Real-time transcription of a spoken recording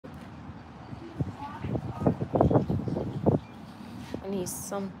need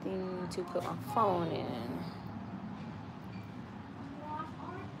something to put my phone in.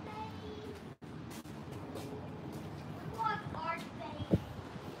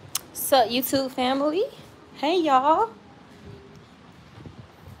 Sup, YouTube family? Hey, y'all.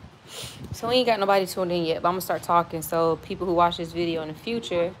 So we ain't got nobody tuned in yet, but I'm gonna start talking so people who watch this video in the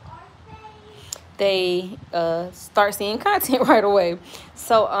future, they start seeing content right away.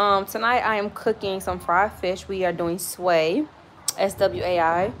 So tonight I am cooking some fried fish. We are doing sway,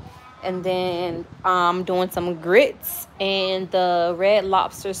 SWAI, and then I'm doing some grits and the red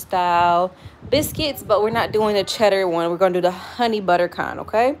lobster style biscuits, but we're not doing the cheddar one. We're gonna do the honey butter kind,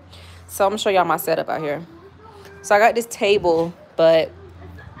 okay? So I'm gonna show y'all my setup out here. So I got this table, but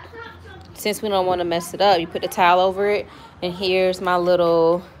since we don't want to mess it up, you put the towel over it, and here's my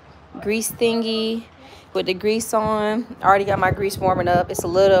little grease thingy with the grease on. I already got my grease warming up. It's a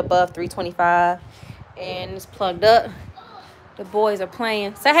little above 325 and it's plugged up. The boys are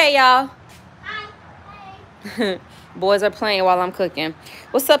playing. Say hey, y'all. Hi. Boys are playing while I'm cooking.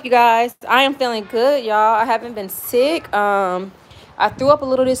 What's up, you guys? I am feeling good, y'all. I haven't been sick. I threw up a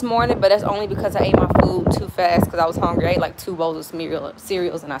little this morning, but that's only because I ate my food too fast because I was hungry. I ate like 2 bowls of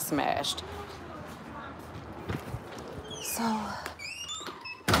cereals and I smashed. So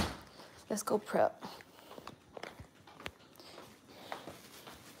let's go prep.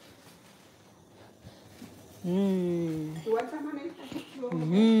 I'm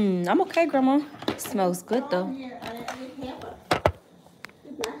okay, Grandma. It smells good though.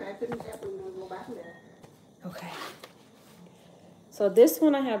 Okay. So this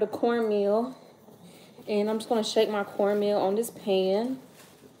one I have the cornmeal, and I'm just gonna shake my cornmeal on this pan.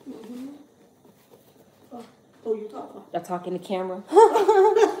 Oh, you talking? I talk in the camera.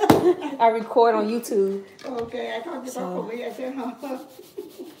 I record on YouTube. Okay, I thought you talking over here. I said, no.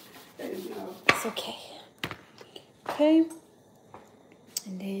 It's okay. Okay.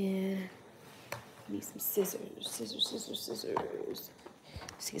 And then I need some scissors. Scissors.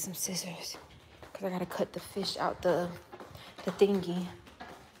 Let's get some scissors. Because I got to cut the fish out the thingy.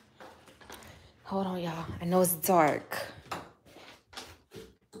 Hold on, y'all. I know it's dark.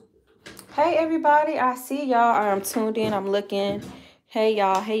 Hey, everybody. I see y'all. I'm tuned in. I'm looking. Hey,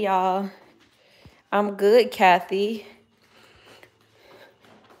 y'all. I'm good, Kathy.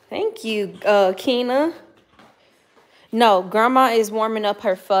 Thank you, Keena. No, Grandma is warming up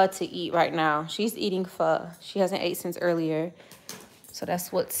her pho to eat right now. She's eating pho. She hasn't ate since earlier. So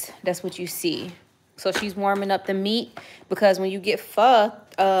that's what you see. So she's warming up the meat because when you get pho,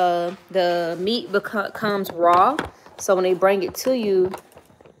 the meat becomes raw. So when they bring it to you,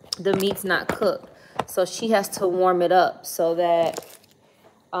 the meat's not cooked. So she has to warm it up so that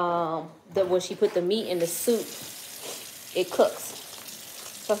when she put the meat in the soup, it cooks.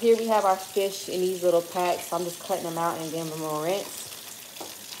 So here we have our fish in these little packs. I'm just cutting them out and giving them a rinse.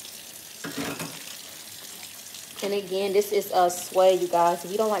 And again, this is sway, you guys.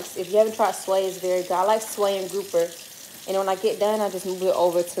 If you haven't tried sway, it's very good. I like sway and grouper. And when I get done, I just move it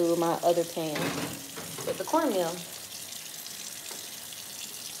over to my other pan with the cornmeal.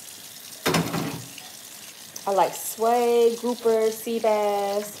 I like sway, grouper, sea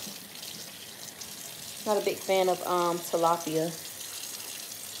bass. Not a big fan of tilapia.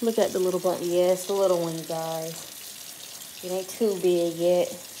 Look at the little bun. Yeah, it's the little one, you guys. It ain't too big yet.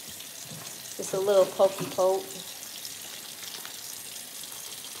 Just a little pokey poke.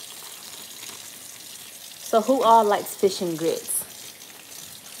 So who all likes fish and grits?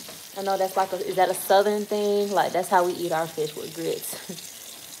 I know that's like is that a southern thing? Like that's how we eat our fish, with grits.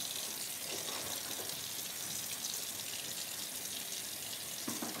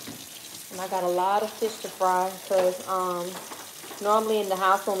 And I got a lot of fish to fry because normally in the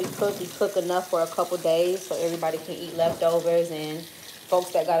house when we cook enough for a couple days so everybody can eat leftovers, and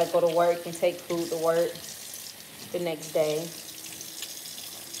folks that gotta go to work can take food to work the next day.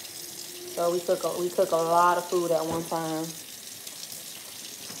 So we cook a lot of food at one time.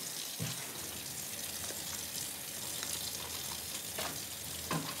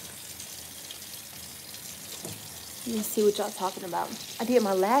 Let me see what y'all talking about. I did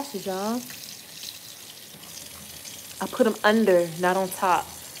my lashes, y'all. I put them under, not on top.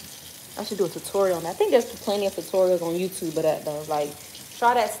 I should do a tutorial on that. I think there's plenty of tutorials on YouTube of that, though. Like,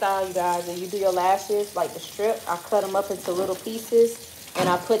 try that style, you guys. When you do your lashes, like the strip, I cut them up into little pieces, and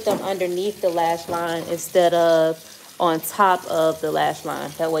I put them underneath the lash line instead of on top of the lash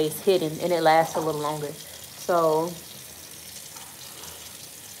line. That way it's hidden, and it lasts a little longer. So,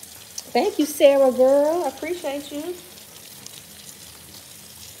 thank you, Sarah, girl. I appreciate you.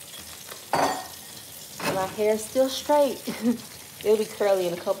 And my hair's still straight. It'll be curly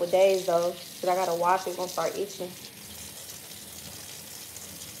in a couple of days, though, because I got to wash it. It's going to start itching.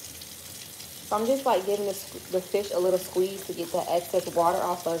 So I'm just like giving the fish a little squeeze to get that excess water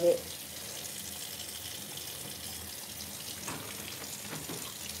off of it.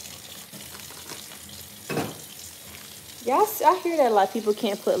 Yeah, I hear that a lot of people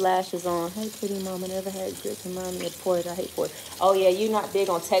can't put lashes on. Hey, pretty mama, never had grits and mommy of porridge. I hate porridge. Oh, yeah, you're not big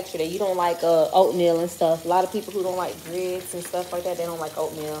on texture. That you don't like oatmeal and stuff. A lot of people who don't like grits and stuff like that, they don't like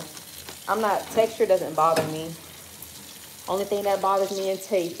oatmeal. I'm not, texture doesn't bother me. Only thing that bothers me is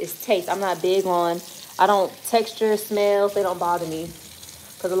taste. I'm not big on, I don't, texture, smells, they don't bother me.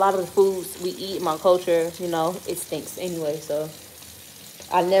 Because a lot of the foods we eat in my culture, you know, it stinks anyway, so.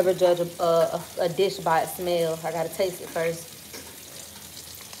 I never judge a dish by its smell. I gotta taste it first.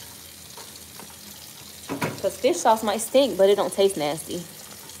 Because fish sauce might stink, but it don't taste nasty.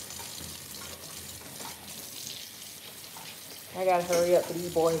 I gotta hurry up for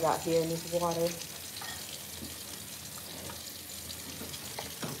these boys out here in this water.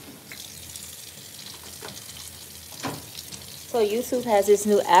 So YouTube has this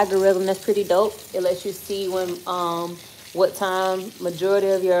new algorithm that's pretty dope. It lets you see when what time majority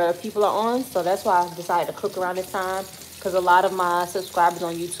of your people are on. So that's why I decided to cook around this time, because a lot of my subscribers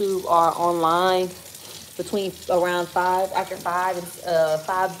on YouTube are online between around 5, after 5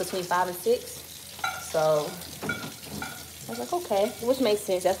 and between 5 and 6. So I was like, okay, which makes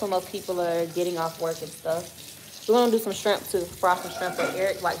sense. That's when most people are getting off work and stuff. We're gonna do some shrimp too, fry some shrimp, but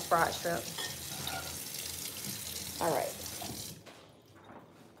Eric likes fried shrimp. All right.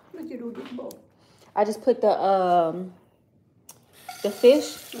 What you do with this bowl? I just put the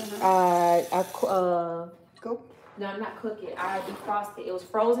fish. Go. No, I'm not cooking. I defrosted it. It was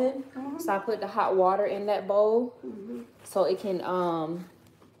frozen, so I put the hot water in that bowl, so it can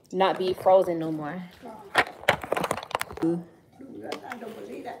not be frozen no more. I don't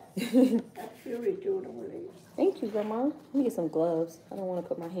believe that. That's really true. I don't believe it. Thank you, Grandma. Let me get some gloves. I don't want to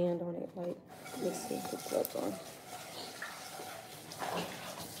put my hand on it. Like, let's see, put gloves on.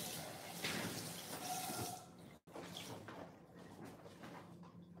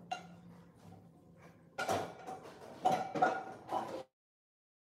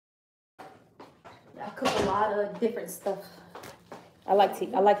 I cook a lot of different stuff. I like to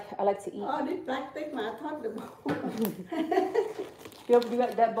eat. Oh, this black thing, I thought the bowl. You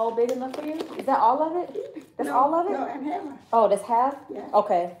got that bowl big enough for you? Is that all of it? That's No, all of it? No, and half. Oh, that's half? Yeah.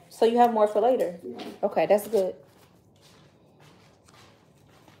 Okay. So you have more for later? Yeah. Okay, that's good.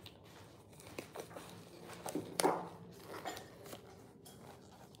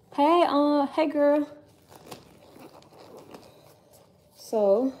 Hey girl.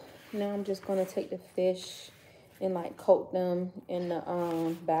 So now I'm just gonna take the fish and like coat them in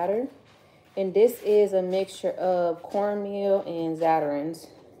the batter. And this is a mixture of cornmeal and Zatarain's.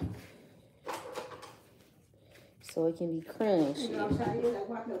 So it can be crunchy.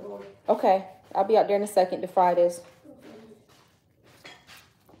 Okay, I'll be out there in a second to fry this.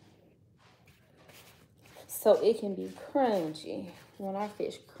 So it can be crunchy. When our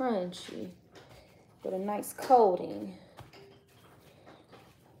fish crunchy with a nice coating.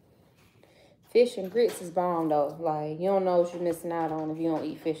 Fish and grits is bomb though. Like, you don't know what you're missing out on if you don't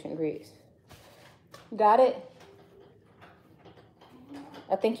eat fish and grits. Got it?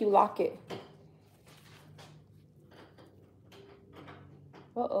 I think you lock it.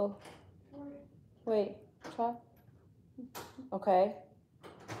 Uh-oh. Wait, try. Okay.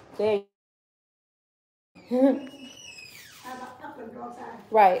 There you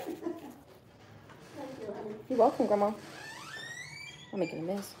Right. You're welcome, Grandma. I'm making a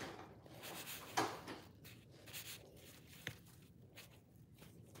mess.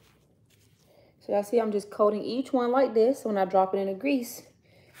 So y'all see I'm just coating each one like this. When I drop it in the grease,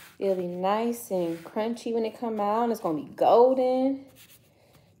 it'll be nice and crunchy when it come out. And it's going to be golden.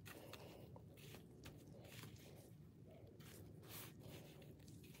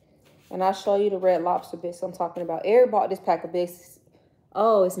 And I'll show you the Red Lobster biscuits I'm talking about. Eric bought this pack of biscuits.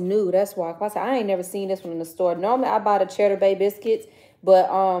 Oh, it's new. That's why. I ain't never seen this one in the store. Normally, I buy the Cheddar Bay biscuits.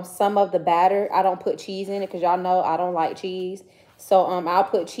 But some of the batter, I don't put cheese in it because y'all know I don't like cheese. So I'll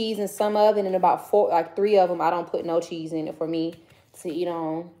put cheese in some of it, and about 3 of them, I don't put no cheese in it for me to eat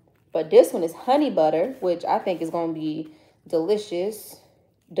on. But this one is honey butter, which I think is going to be delicious.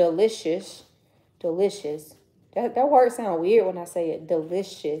 Delicious. Delicious. That word sounds weird when I say it.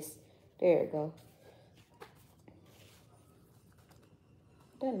 Delicious. There it go.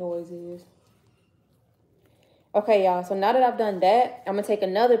 That noise is. Okay, y'all. So now that I've done that, I'm going to take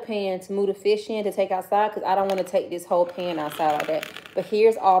another pan to move the fish in to take outside because I don't want to take this whole pan outside like that. But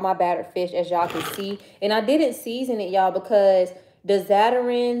here's all my battered fish, as y'all can see. And I didn't season it, y'all, because the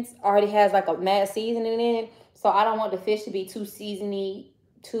Zatarain's already has like a mad seasoning in it. So I don't want the fish to be too seasony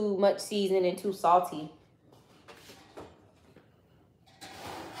too much seasoning and too salty.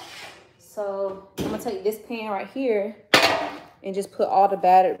 So I'm gonna take this pan right here and just put all the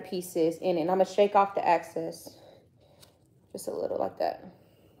battered pieces in it. And I'm gonna shake off the excess. Just a little like that.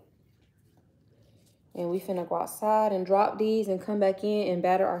 And we finna go outside and drop these and come back in and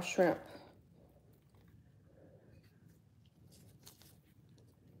batter our shrimp.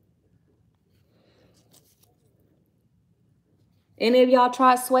 Any of y'all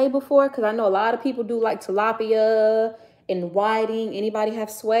tried sway before? Because I know a lot of people do like tilapia and whiting. Anybody have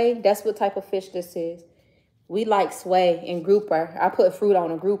sway? That's what type of fish this is. We like sway and grouper. I put fruit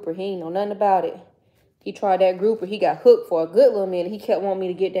on a grouper. He ain't know nothing about it. He tried that grouper. He got hooked for a good little minute. He kept wanting me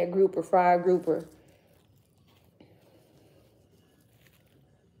to get that grouper, fried grouper.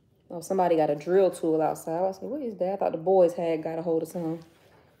 Oh, somebody got a drill tool outside. I was like, what is that? I thought the boys had got a hold of some.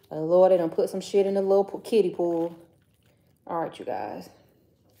 Lord, they done put some shit in the little kiddie pool. All right, you guys. So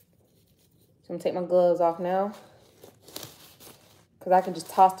I'm gonna take my gloves off now, because I can just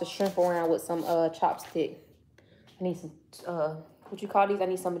toss the shrimp around with some chopstick. I need some, what you call these? I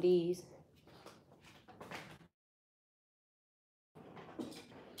need some of these.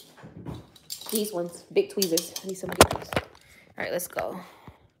 These ones, big tweezers. I need some of these. All right, let's go.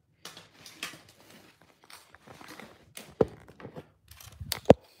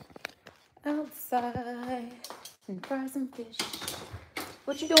 Outside and fry some fish.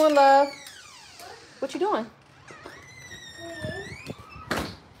 What you doing, love? What you doing?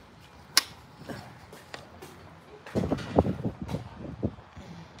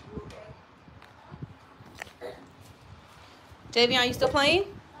 Javion, you still playing?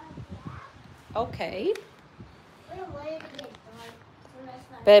 Okay.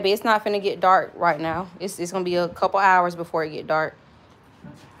 Baby, it's not finna get dark right now. It's gonna be a couple hours before it get dark.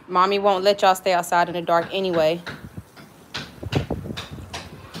 Mommy won't let y'all stay outside in the dark anyway.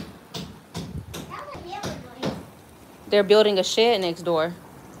 They're building a shed next door.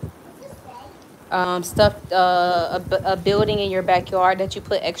 A building in your backyard that you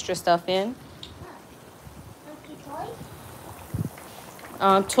put extra stuff in.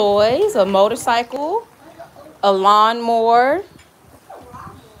 Toys, a motorcycle, a lawnmower.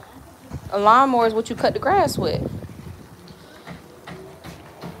 A lawnmower is what you cut the grass with.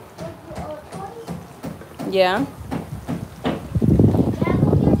 Yeah.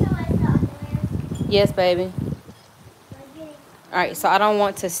 Yes, baby. All right, so I don't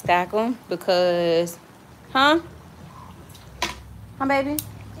want to stack them because, huh, baby?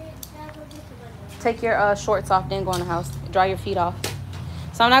 Take your shorts off, then go in the house. Dry your feet off.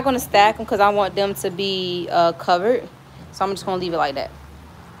 So I'm not going to stack them because I want them to be covered. So I'm just going to leave it like that.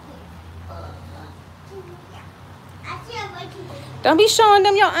 Don't be showing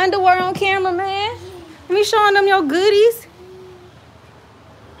them your underwear on camera, man. Don't be showing them your goodies.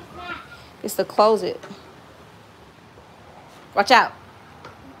 It's to close it. Watch out.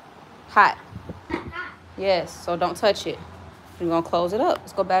 Hot. Yes, so don't touch it. We're going to close it up.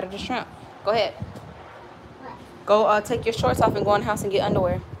 Let's go batter the shrimp. Go ahead. Go take your shorts off and go in the house and get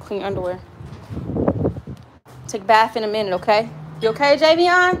underwear. Clean underwear. Take a bath in a minute, okay? You okay,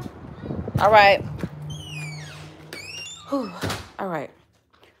 Javion? All right. Whew. All right.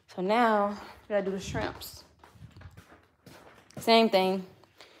 So now we gotta do the shrimps. Same thing.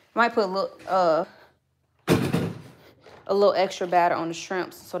 Might put a little extra batter on the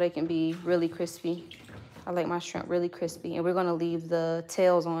shrimps so they can be really crispy. I like my shrimp really crispy. And we're gonna leave the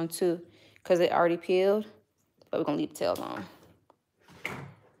tails on too, because it already peeled. But we're gonna leave the tails on.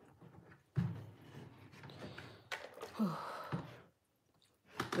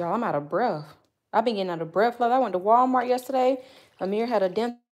 Y'all, I'm out of breath. I've been getting out of breath. I went to Walmart yesterday. Amir had a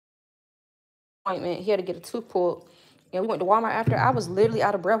dental appointment. He had to get a tooth pulled. And we went to Walmart after. I was literally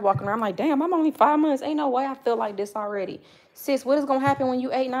out of breath walking around. I'm like, damn, I'm only 5 months. Ain't no way I feel like this already. Sis, what is going to happen when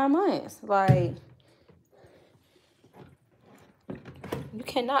you 8, 9 months? Like, you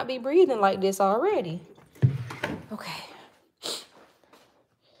cannot be breathing like this already. Okay.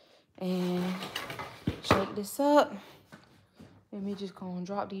 And shake this up. Let me just go and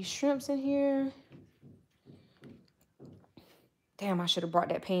drop these shrimps in here. Damn, I should have brought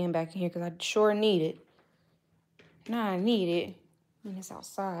that pan back in here because I sure need it. Now I need it. And it's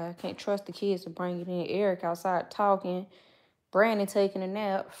outside. I can't trust the kids to bring it in. Eric outside talking. Brandon taking a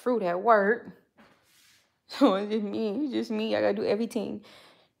nap. Fruit at work. So it's just me. It's just me. I got to do everything.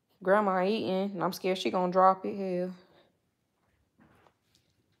 Grandma eating. And I'm scared she going to drop it. Hell.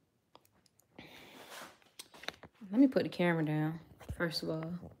 Let me put the camera down, first of all.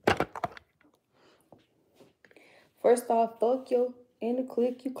 First off, fuck you and the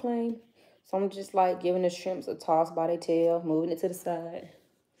click you claim. So I'm just like giving the shrimps a toss by their tail, moving it to the side.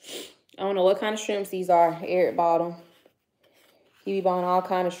 I don't know what kind of shrimps these are. Eric bought them. He be buying all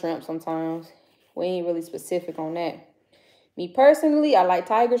kind of shrimp sometimes. We ain't really specific on that. Me personally, I like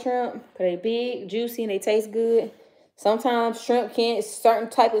tiger shrimp because they big, juicy, and they taste good. Sometimes certain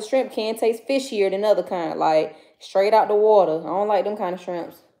type of shrimp can taste fishier than other kind, like straight out the water. I don't like them kind of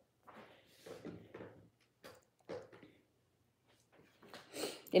shrimps.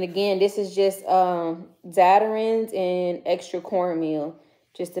 And again, this is just Zatarain's and extra cornmeal,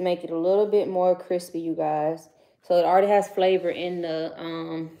 just to make it a little bit more crispy, you guys. So it already has flavor in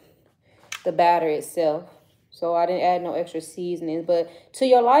the batter itself. So I didn't add no extra seasonings. But to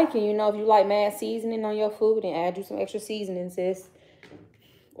your liking, you know, if you like mad seasoning on your food, then add you some extra seasoning, sis.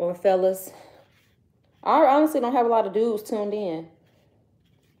 Or fellas. I honestly don't have a lot of dudes tuned in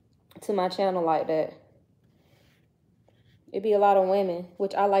to my channel like that. It'd be a lot of women,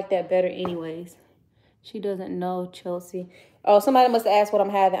 which I like that better anyways. She doesn't know, Chelsea. Oh, somebody must have asked what I'm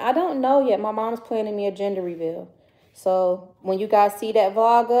having. I don't know yet. My mom's planning me a gender reveal. So when you guys see that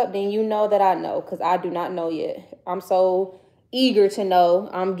vlog up, then you know that I know, because I do not know yet. I'm so eager to know.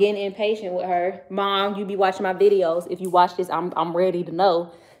 I'm getting impatient with her. Mom, you be watching my videos. If you watch this, I'm ready to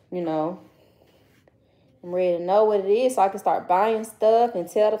know, you know. I'm ready to know what it is so I can start buying stuff and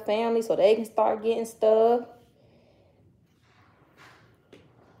tell the family so they can start getting stuff.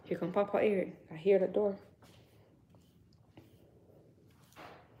 Here come Papa Eric. I hear the door.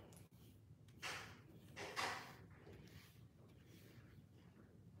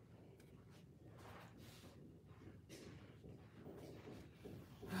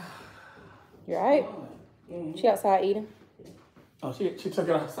 You all right? Mm-hmm. She outside eating. Oh, she took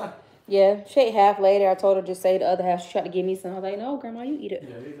it outside? Yeah, she ate half later. I told her just say the other half. She tried to give me some. I was like, no, Grandma, you eat it.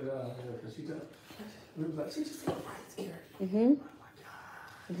 Yeah, leave it out. Yeah, because she just, we was like, she just got right here. Mm-hmm.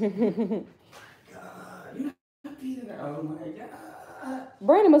 Oh, my God. God. You're not feeding her. Oh, my God.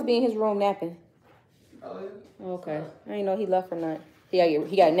 Brandon must be in his room napping. Oh, yeah? Okay. I didn't know he left for night. He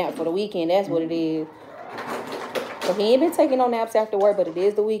got a nap for the weekend. That's what it is. So he ain't been taking no naps after work, but it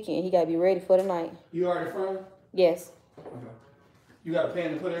is the weekend. He got to be ready for the night. You already from? Yes. Okay. You got a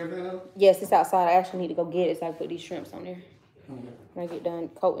pan to put everything on? Yes, it's outside. I actually need to go get it so I can put these shrimps on there. Okay. When I get done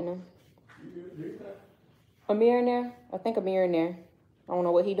coating them. You Amir in there? I think Amir in there. I don't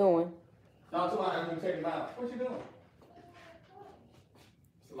know what he doing. No, tomorrow after you take them out. What you doing?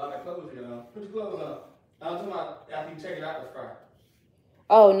 It's a lot of clothes you know. Put your clothes on. No, tomorrow after you take it out the fryer.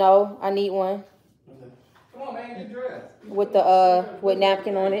 Oh, no. I need one. Okay. Come on, man. Get dressed. With the, with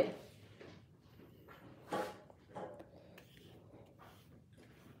napkin on it.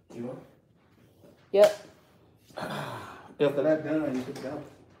 You want? Yep. After that done, you could go.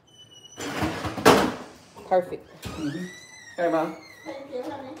 Perfect. Mm-hmm. Hey, Mom. Thank you,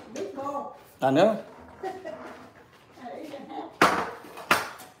 honey. Big ball. I know.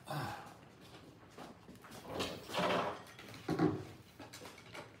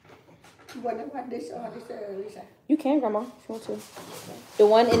 You want to want this or this, Lisa? You can, Grandma, if you want to. The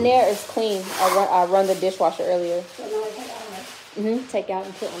one in there is clean. I run the dishwasher earlier. So now I got on there. Take out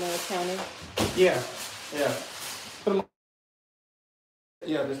and put on the counter. Yeah. Yeah. Put them on.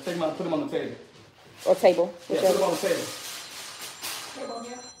 Yeah, just take them out, put them on the table. Or table. Yeah, Whichever. put them on the table. Table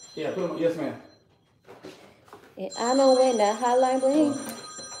here. Yeah, put them on. Yes, ma'am. And I know when that hotline bling.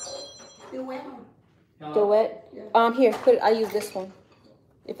 You wet on. Still wet? Yeah. Here, put it. I use this one.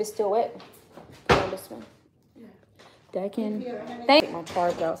 If it's still wet, put on this one. Yeah. That can. Here, honey. Take my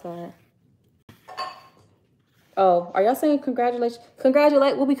charger outside. Oh, are y'all saying congratulations?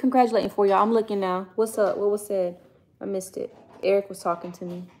 Congratulate. We'll be congratulating for y'all. I'm looking now. What's up? What was said? I missed it. Eric was talking to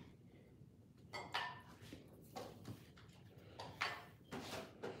me.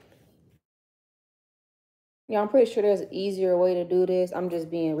 Yeah, I'm pretty sure there's an easier way to do this. I'm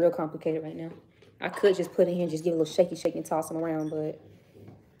just being real complicated right now. I could just put it here and just give it a little shaky, shake, and toss them around, but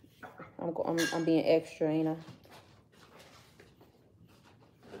I'm being extra, ain't I?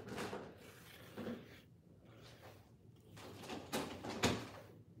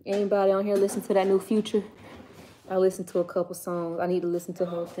 Anybody on here listen to that new Future? I listened to a couple songs. I need to listen to the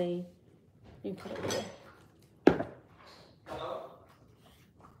whole thing. You can put it there.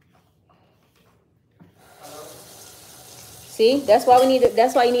 See, that's why we need.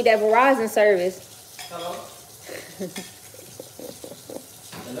 That's why you need that Verizon service. Hello.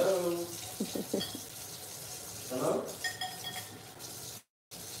 Hello. Hello.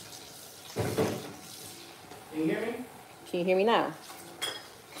 Can you hear me? Can you hear me now?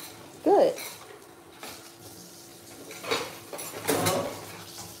 Good. Hello.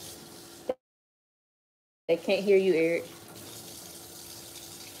 They can't hear you, Eric.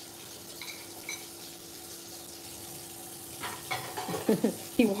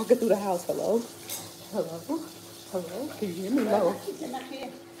 He walking through the house. Hello? Hello? Hello? Can you hear me? No.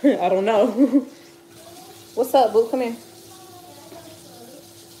 I don't know. What's up, boo? Come here.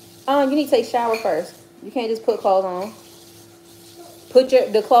 You need to take a shower first. You can't just put clothes on. Put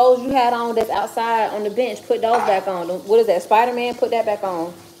the clothes you had on that's outside on the bench, put those back on. What is that, Spider-Man? Put that back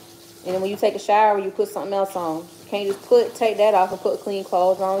on. And then when you take a shower, you put something else on. You can't just take that off and put clean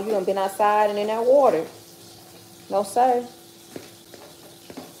clothes on. You done been outside and in that water. No, sir.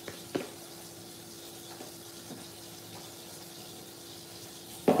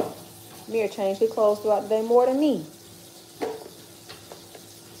 Mira changed his clothes throughout the day more than me.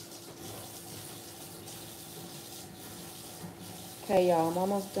 Okay, y'all, I'm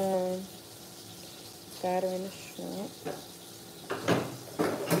almost done battering the shrimp.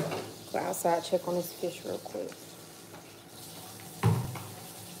 Go outside, check on this fish real quick.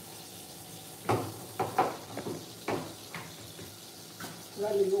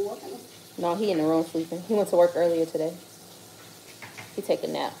 No, he in the room sleeping. He went to work earlier today. He take a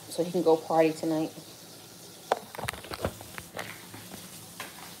nap so he can go party tonight.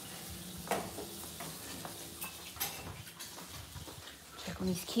 Check on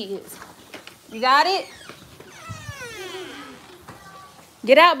these kids. You got it?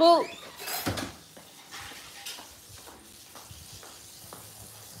 Get out, boo.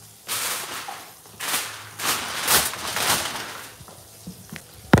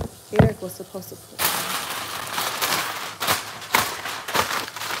 Eric was supposed to put.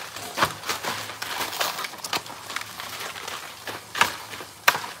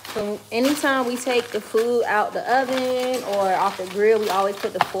 So anytime we take the food out the oven or off the grill, we always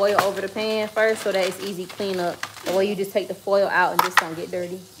put the foil over the pan first so that it's easy cleanup. The way you just take the foil out and just don't get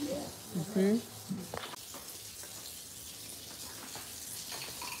dirty. Yeah.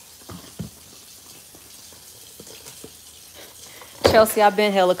 Chelsea, I've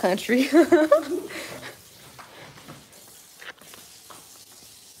been hella country.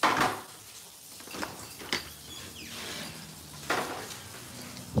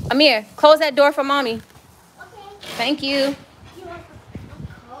 Amir, close that door for mommy. Okay. Thank you.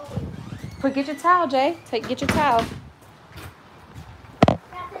 Get your towel, Jay. Get your towel.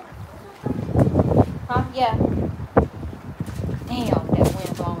 Huh? Yeah. Damn, that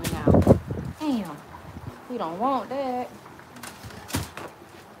wind blowing out. Damn. We don't want that.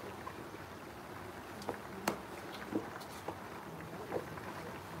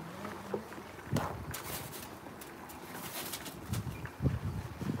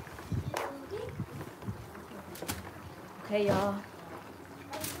 Okay, y'all.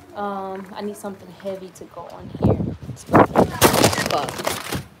 I need something heavy to go on here. Fuck.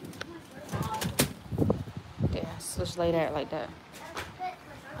 Yeah, so just lay that like that.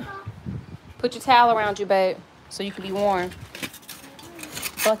 Put your towel around you, babe, so you can be warm.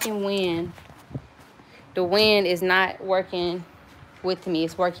 Fucking wind. The wind is not working with me.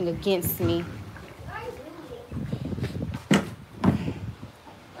 It's working against me.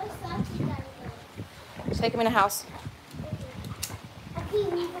 Take him in the house.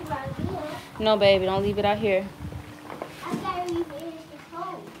 No, baby, don't leave it out here. I gotta leave it in the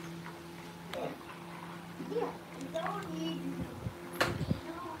home.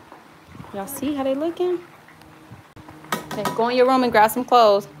 Y'all see how they looking? Okay, go in your room and grab some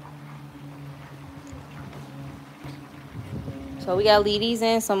clothes. So we gotta leave these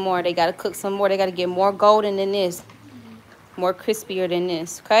in some more. They gotta cook some more. They gotta get more golden than this. More crispier than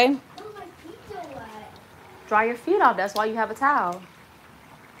this, okay? Dry your feet off. That's why you have a towel.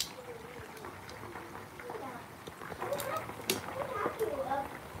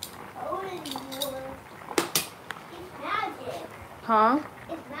 Huh?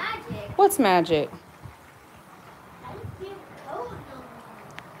 It's magic. What's magic? I don't feel cold no more.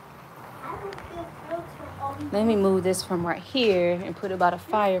 I don't feel cold for all these. Let me move this from right here and put it by the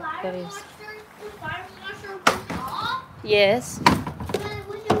fireplace. Yes.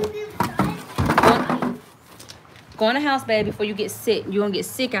 Go in the house, baby, before you get sick. You're gonna get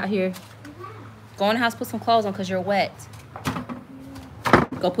sick out here. Go in the house, put some clothes on because you're wet.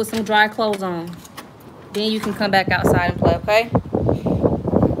 Go put some dry clothes on. Then you can come back outside and play, okay?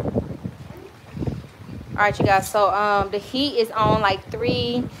 All right, you guys. So the heat is on like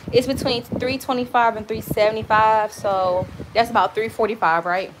it's between 325 and 375. So that's about 345,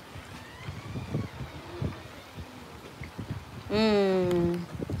 right? So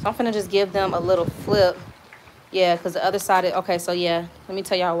I'm finna just give them a little flip. Yeah, because the other side is, okay, so yeah. Let me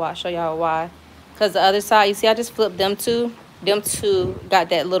tell y'all why, show y'all why. Because the other side, you see, I just flipped them two. Them two got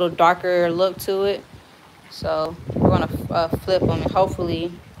that little darker look to it. So we're going to flip them and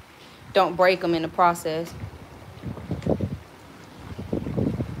hopefully don't break them in the process.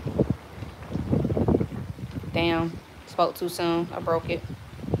 Damn. Spoke too soon. I broke it.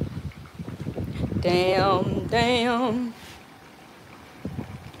 Damn. Damn.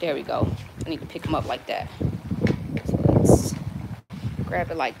 There we go. I need to pick them up like that. So let's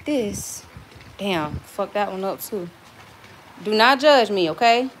grab it like this. Damn. Fuck that one up too. Do not judge me,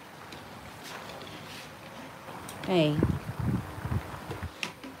 okay? Hey.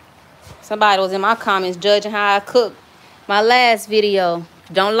 Somebody was in my comments judging how I cooked my last video.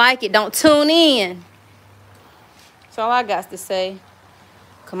 Don't like it, don't tune in. That's all I got to say.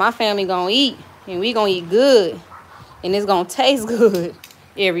 Cause my family gonna eat, and we gonna eat good, and it's gonna taste good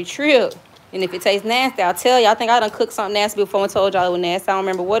every trip. And if it tastes nasty, I'll tell you. I think I done cooked something nasty before and told y'all it was nasty. I don't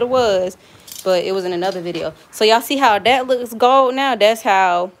remember what it was, but it was in another video. So y'all see how that looks gold now? That's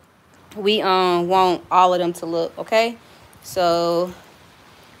how we want all of them to look, okay? So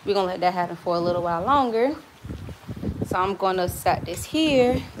we're gonna let that happen for a little while longer. So I'm gonna set this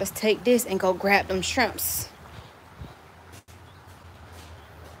here. Let's take this and go grab them shrimps.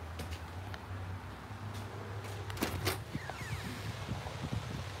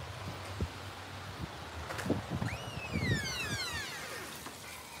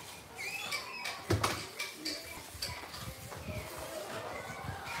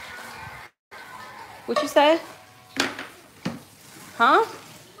 What you say? Huh?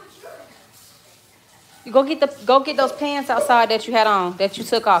 You go get those pants outside that you had on, that you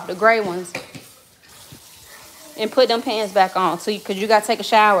took off, the gray ones. And put them pants back on, so cause you gotta take a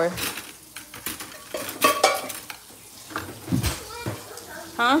shower.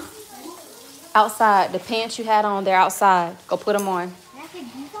 Huh? Outside. The pants you had on, they're outside. Go put them on.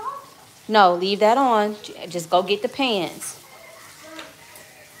 No, leave that on. Just go get the pants.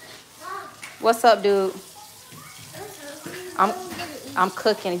 What's up, dude? I'm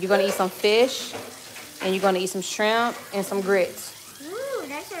cooking. You're gonna eat some fish, and you're gonna eat some shrimp and some grits. Ooh,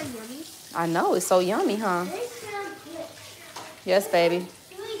 that sounds yummy. I know, it's so yummy, huh? That sounds good. Yes, baby.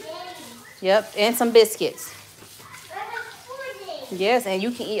 3 days. Yep, and some biscuits. That's 4 days. Yes, and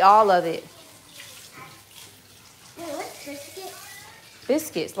you can eat all of it. Hey, what's biscuit?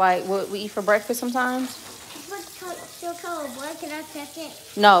 Biscuits, like what we eat for breakfast sometimes. What's still called what? Can I check it?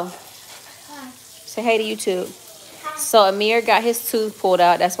 No. Say hey to YouTube. So Amir got his tooth pulled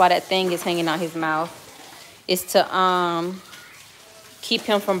out. That's why that thing is hanging out his mouth. It's to keep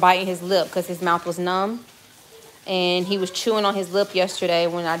him from biting his lip because his mouth was numb. And he was chewing on his lip yesterday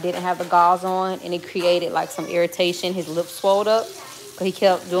when I didn't have the gauze on, and it created like some irritation. His lip swelled up because he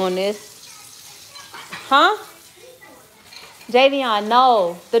kept doing this. Huh? Javion,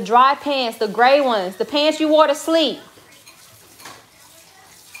 no. The dry pants, the gray ones, the pants you wore to sleep.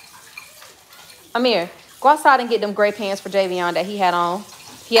 Amir, go outside and get them gray pants for Javion that he had on.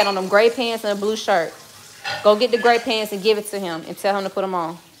 He had on them gray pants and a blue shirt. Go get the gray pants and give it to him and tell him to put them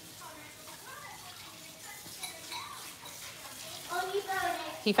on. Oh, you found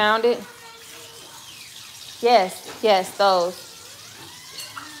it. He found it? Yes, those.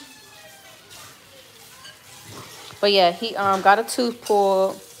 But yeah, he got a tooth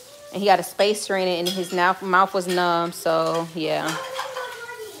pulled, and he got a spacer in it, and his mouth was numb, so yeah.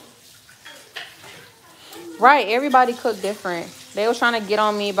 Right, everybody cooked different. They was trying to get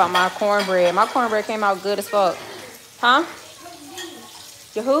on me about my cornbread. My cornbread came out good as fuck. Huh?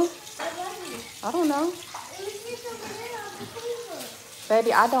 Your who? I don't know.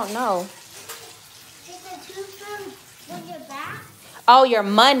 Baby, I don't know. Oh, your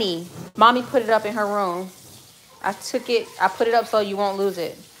money. Mommy put it up in her room. I took it. I put it up so you won't lose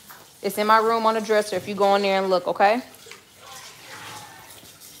it. It's in my room on the dresser if you go in there and look, okay?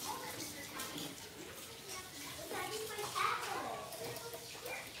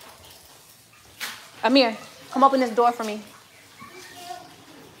 Amir, come open this door for me.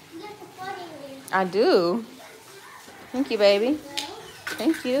 I do. Thank you, baby.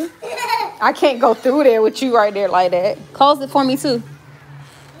 Thank you. I can't go through there with you right there like that. Close it for me, too.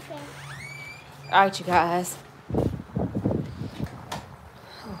 Okay. All right, you guys. I'm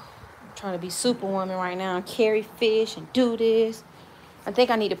trying to be superwoman right now and carry fish and do this. I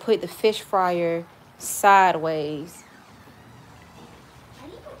think I need to put the fish fryer sideways. I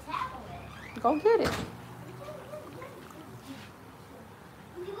need a tablet. Go get it.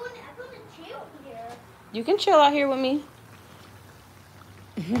 I'm going to chill here. You can chill out here with me.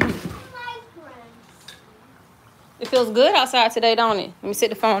 It feels good outside today, don't it? Let me sit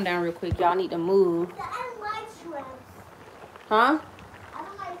the phone down real quick. Y'all need to move. I don't like shrimp. Huh? I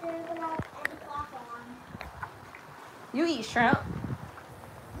don't like shrimp without any cloth on. You eat shrimp.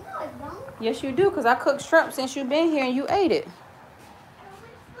 No, I don't. Yes, you do, because I cooked shrimp since you've been here and you ate it.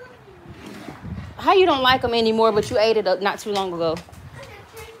 How you don't like them anymore, but you ate it not too long ago? I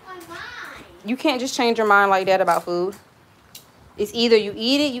changed my mind. You can't just change your mind like that about food. It's either you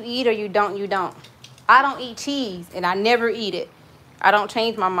eat, or you don't. I don't eat cheese, and I never eat it. I don't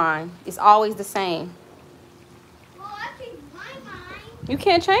change my mind. It's always the same. Well, I changed my mind. You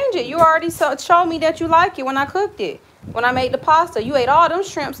can't change it. You already showed me that you like it when I cooked it. When I made the pasta, you ate all them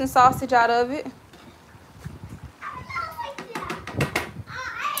shrimps and sausage out of it. I don't like that.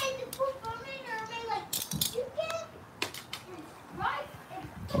 I ate the food from it, or I made like chicken and rice and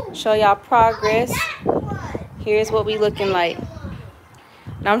food. Show y'all progress. I like that one. Here's what we looking like.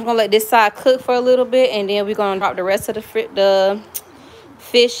 Now I'm just gonna let this side cook for a little bit, and then we're gonna drop the rest of the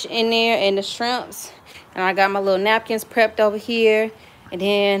fish in there and the shrimps. And I got my little napkins prepped over here. And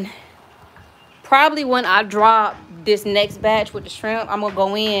then probably when I drop this next batch with the shrimp, I'm gonna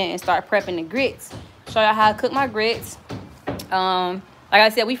go in and start prepping the grits. Show y'all how I cook my grits. Like I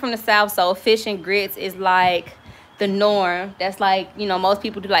said, we from the South, so fish and grits is like the norm. That's like, you know, most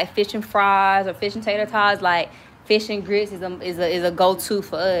people do like fish and fries or fish and tater tots. Like fish and grits is a go-to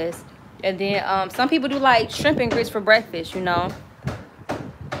for us. And then some people do like shrimp and grits for breakfast, you know.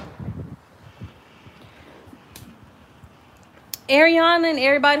 Ariana and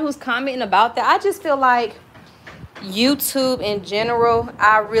everybody who's commenting about that, I just feel like YouTube in general,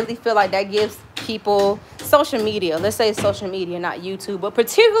 I really feel like that gives people social media. Let's say social media, not YouTube, but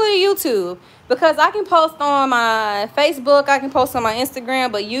particularly YouTube. Because I can post on my Facebook, I can post on my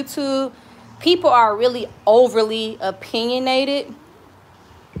Instagram, but YouTube, people are really overly opinionated.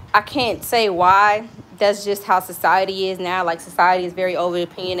 I can't say why. That's just how society is now. Like, society is very over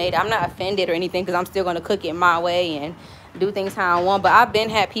opinionated. I'm not offended or anything because I'm still going to cook it my way and do things how I want. But I've been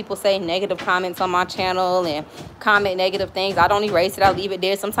had people say negative comments on my channel and comment negative things. I don't erase it. I leave it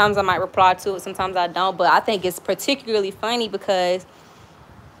there. Sometimes I might reply to it. Sometimes I don't. But I think it's particularly funny because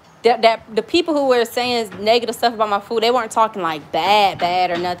that the people who were saying negative stuff about my food, they weren't talking like bad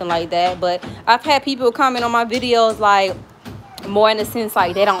or nothing like that. But I've had people comment on my videos like more in the sense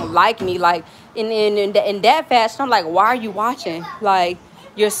like they don't like me. Like in that fashion, I'm like, why are you watching? Like,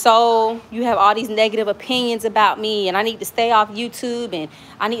 you have all these negative opinions about me and I need to stay off YouTube and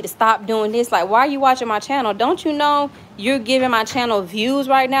I need to stop doing this. Like, why are you watching my channel? Don't you know you're giving my channel views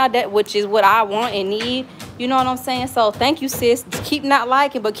right now, which is what I want and need? You know what I'm saying? So thank you, sis. Keep not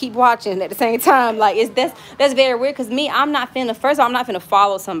liking, but keep watching at the same time. Like, that's very weird because me, I'm not finna, first of all, I'm not finna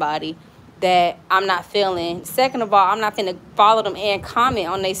follow somebody that I'm not feeling. Second of all, I'm not finna follow them and comment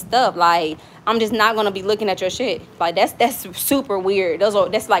on their stuff. Like, I'm just not gonna be looking at your shit. Like, that's super weird.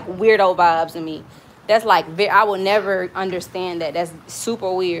 That's like weirdo vibes to me. That's like, I will never understand that. That's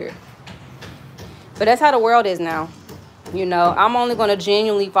super weird. But that's how the world is now. You know, I'm only gonna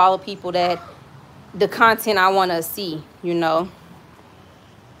genuinely follow people that the content I wanna see, you know.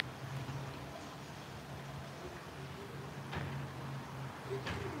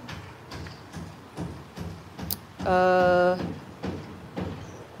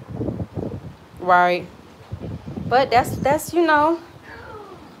 Right. But that's you know,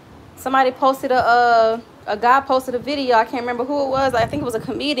 somebody posted a guy posted a video. I can't remember who it was. I think it was a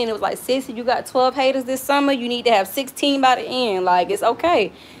comedian. It was like, sis, you got 12 haters this summer, you need to have 16 by the end. Like, it's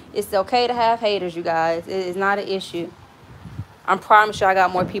okay. It's okay to have haters, you guys. It is not an issue. I promise you I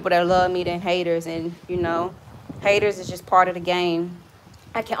got more people that love me than haters. And, you know, haters is just part of the game.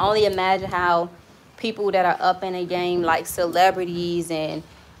 I can only imagine how people that are up in a game, like celebrities, and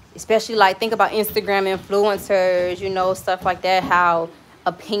especially like think about Instagram influencers, you know, stuff like that, how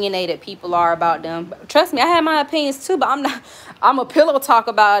opinionated people are about them. Trust me, I have my opinions too, but I'm a pillow talk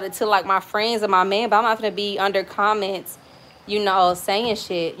about it to like my friends and my man, but I'm not gonna be under comments, you know, saying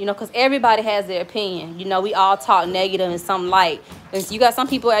shit, you know, because everybody has their opinion. You know, we all talk negative in some light, and so you got some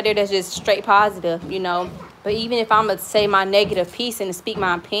people out there that's just straight positive, you know. But even if I'm gonna say my negative piece and speak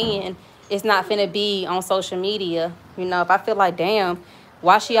my opinion, it's not finna be on social media. You know, if I feel like, damn,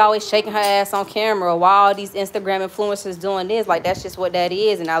 why she always shaking her ass on camera? Why all these Instagram influencers doing this? Like, that's just what that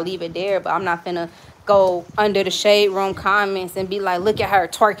is, and I'll leave it there. But I'm not finna go under the shade room comments and be like, look at her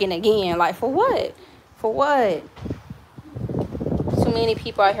twerking again. Like, for what? For what? Too many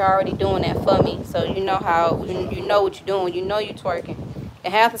people out here already doing that for me. So you know how, you know what you're doing. You know you twerking.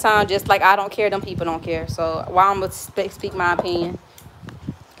 And half the time, just like I don't care, them people don't care. So why I'm gonna speak my opinion?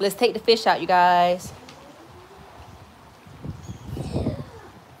 Let's take the fish out, you guys.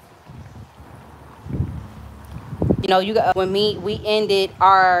 You know, when we ended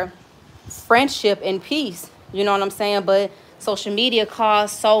our friendship in peace. You know what I'm saying? But social media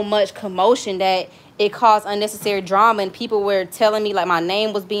caused so much commotion that it caused unnecessary drama, and people were telling me like my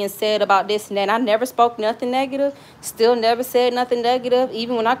name was being said about this and that. I never spoke nothing negative. Still never said nothing negative,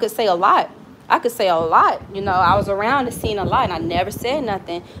 even when I could say a lot. I could say a lot. You know, I was around and seen a lot, and I never said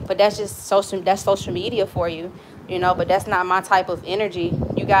nothing. But that's just social media for you. You know, but that's not my type of energy.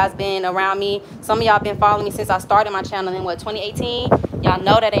 You guys been around me. Some of y'all been following me since I started my channel in, what, 2018? Y'all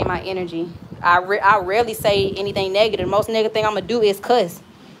know that ain't my energy. I rarely say anything negative. Most negative thing I'm going to do is cuss,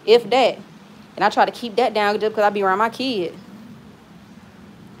 if that. And I try to keep that down just because I be around my kid.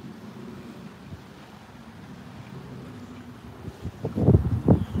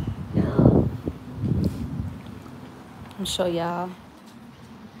 I'll show y'all.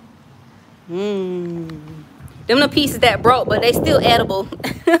 Them the pieces that broke, but they still edible.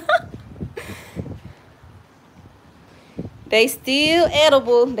 They still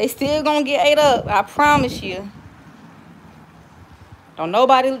edible. They still gonna get ate up. I promise you. Don't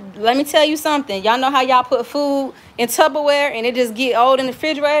nobody, let me tell you something. Y'all know how y'all put food in Tupperware and it just get old in the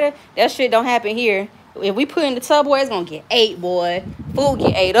refrigerator? That shit don't happen here. If we put in the Tupperware, it's gonna get ate, boy. Food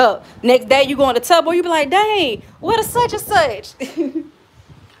get ate up. Next day you go in the Tupperware, you be like, dang, what a such and such.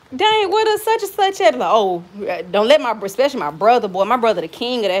 Dang, what a such and such at? Like, oh, don't let especially my brother, boy. My brother the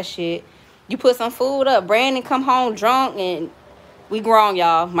king of that shit. You put some food up. Brandon come home drunk and we grown,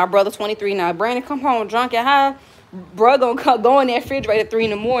 y'all. My brother 23 now. Brandon come home drunk and high. Bro gonna go in that refrigerator at 3 in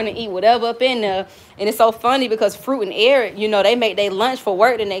the morning, eat whatever up in there. And it's so funny because Fruit and Eric, you know, they make their lunch for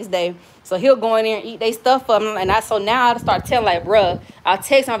work the next day. So he'll go in there and eat their stuff up. And so now I start telling, like, bruh, I'll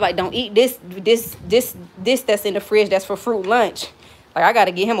text him, I'm like, don't eat this that's in the fridge that's for Fruit lunch. Like, I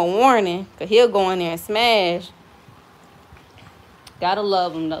gotta give him a warning because he'll go in there and smash. Gotta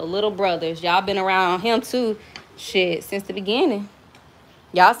love them, though. Little brothers. Y'all been around him too, shit, since the beginning.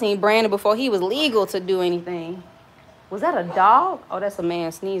 Y'all seen Brandon before he was legal to do anything. Was that a dog? Oh, that's a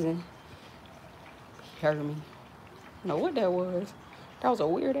man sneezing. He heard me. No, what that was. That was a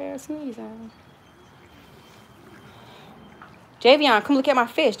weird ass sneeze. Javion, come look at my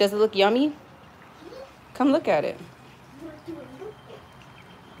fish. Does it look yummy? Come look at it.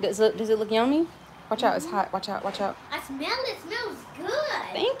 Does it look yummy? Watch out, it's hot. Watch out, watch out. I smell it. It smells good.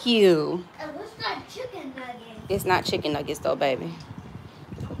 Thank you. It looks like chicken nuggets. It's not chicken nuggets though, baby.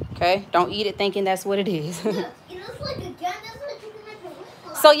 Okay? Don't eat it thinking that's what it is. Look, it looks like a gun. That's what a chicken nugget looks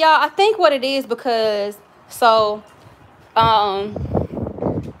like. So, y'all, I think what it is because, so,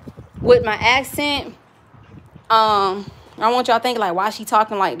 with my accent, I want y'all thinking, like, why is she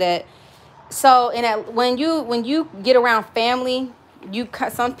talking like that? So, when you get around family,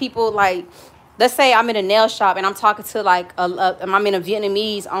 some people, like, let's say I'm in a nail shop and I'm talking to, like, I'm in a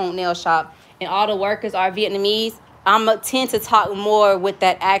Vietnamese-owned nail shop and all the workers are Vietnamese. I'm tend to talk more with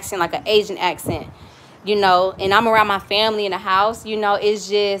that accent, like an Asian accent, you know, and I'm around my family in the house, you know, it's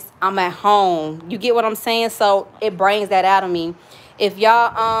just, I'm at home. You get what I'm saying? So it brings that out of me. If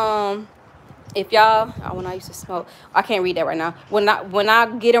y'all, oh, when I used to smoke, I can't read that right now. When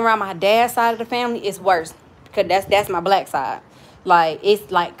I get around my dad's side of the family, it's worse because that's my black side. Like,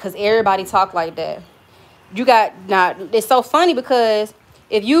 it's like, because everybody talk like that. It's so funny because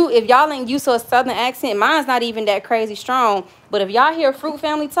if y'all ain't used to a southern accent, mine's not even that crazy strong. But if y'all hear Fruit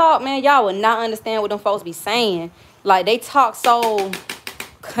family talk, man, y'all will not understand what them folks be saying. Like, they talk so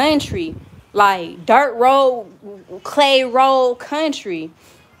country. Like, dirt road, clay road country.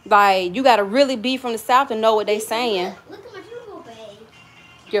 Like, you got to really be from the South to know what they saying. Look at my turbo bag.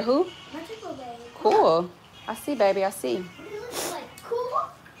 Your who? My turbo bag. Cool. I see, baby. I see. It looks like cool.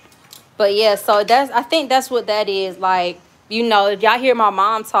 But, yeah, so I think that's what that is. Like, you know, if y'all hear my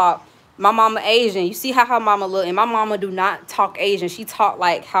mom talk, my mama Asian. You see how her mama look. And my mama do not talk Asian. She talk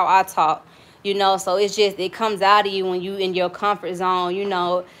like how I talk, you know. So it's just, it comes out of you when you in your comfort zone, you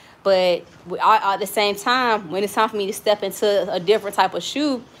know. But at the same time, when it's time for me to step into a different type of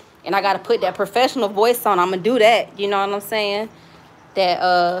shoe and I got to put that professional voice on, I'm going to do that. You know what I'm saying?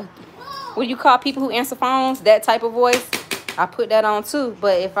 That, what do you call people who answer phones? That type of voice. I put that on too.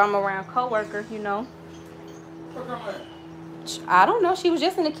 But if I'm around coworkers, you know. I don't know. She was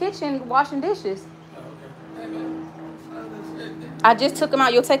just in the kitchen washing dishes. I just took them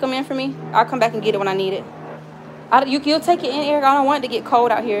out. You'll take them in for me? I'll come back and get it when I need it. You'll take it in, Eric. I don't want it to get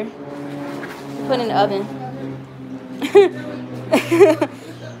cold out here. Put it in the oven.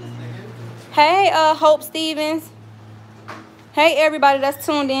 Hey, Hope Stevens. Hey, everybody that's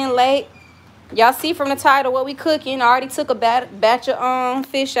tuned in late. Y'all see from the title what we cooking. I already took a batch of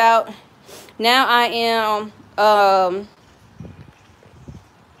fish out. Now I am...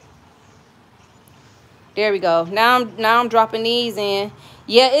 There we go. Now I'm dropping these in.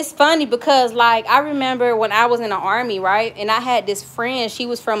 Yeah, it's funny because, like, I remember when I was in the Army, right? And I had this friend. She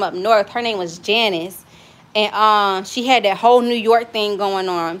was from up north. Her name was Janice. And she had that whole New York thing going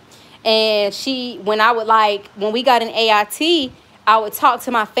on. And when we got in AIT, I would talk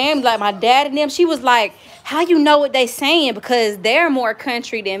to my family, like my dad and them. She was like, how you know what they saying? Because they're more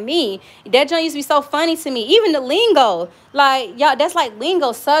country than me. That joint used to be so funny to me. Even the lingo. Like, y'all, that's like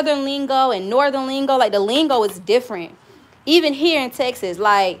lingo. Southern lingo and northern lingo. Like, the lingo is different. Even here in Texas,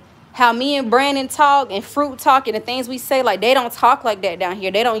 like, how me and Brandon talk and Fruit talk and the things we say, like, they don't talk like that down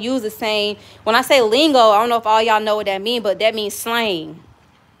here. They don't use the same. When I say lingo, I don't know if all y'all know what that means, but that means slang.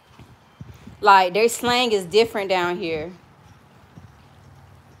 Like, their slang is different down here.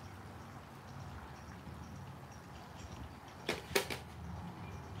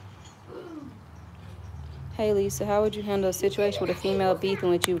 Hey, Lisa, how would you handle a situation with a female beefing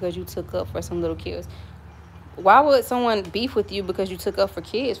with you because you took up for some little kids? Why would someone beef with you because you took up for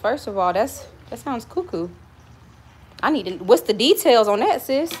kids? First of all, that sounds cuckoo. I need to, what's the details on that,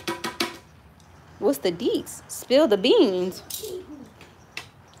 sis? What's the deets? Spill the beans.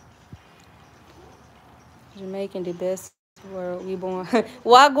 Jamaican, the best world we born.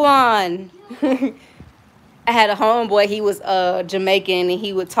 Wagwan. I had a homeboy, he was Jamaican, and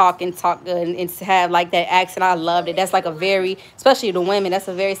he would talk and have like that accent. I loved it. That's like a very, especially the women, that's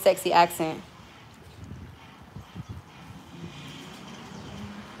a very sexy accent.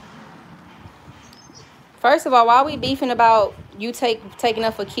 First of all, why are we beefing about you taking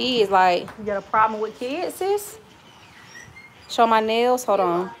up for kids? Like, you got a problem with kids, sis? Show my nails. Hold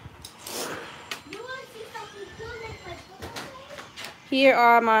on. Here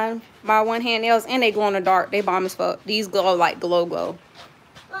are my one hand nails, and they glow in the dark. They bomb as fuck. These glow like glow.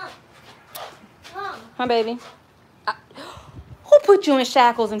 Huh, baby? Who put you in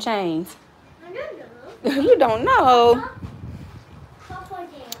shackles and chains? I don't know. You don't know.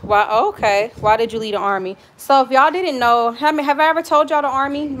 Why? Okay. Why did you leave the army? So if y'all didn't know, have I ever told y'all my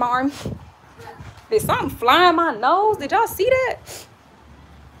army? Did something fly in my nose? Did y'all see that?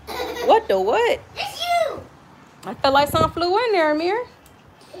 What the what? It's you. I felt like something flew in there, Amir.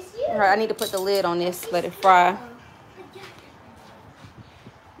 It's you. All right, I need to put the lid on this. Let it fry.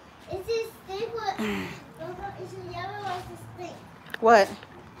 Is this thing what? Is it yellow or is this thing? What?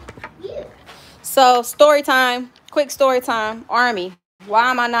 You. So story time. Quick story time. Army.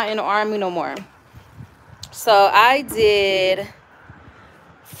 Why am I not in the army no more? So I did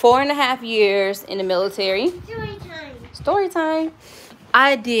 4.5 years in the military. Story time. Story time.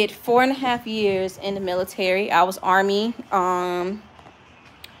 I did 4.5 years in the military. I was Army. I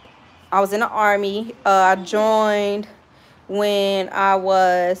was in the Army. I joined when I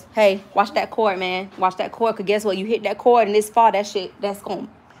was, hey, watch that cord, man. Watch that cord, because guess what? You hit that cord and this fall, that shit, that's gonna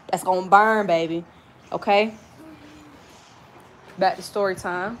burn, baby. Okay? Back to story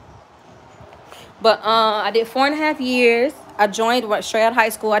time. But I did 4.5 years. I joined straight out of high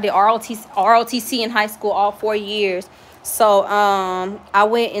school. I did ROTC in high school all 4 years. So I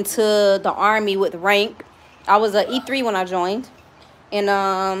went into the Army with rank. I was an E3 when I joined. And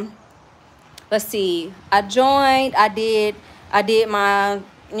let's see. I joined. I did my,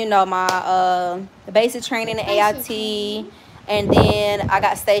 my basic training in AIT. And then I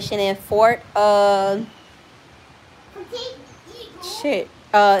got stationed in Fort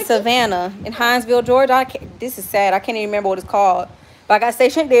Savannah in Hinesville, Georgia. This is sad. I can't even remember what it's called. But I got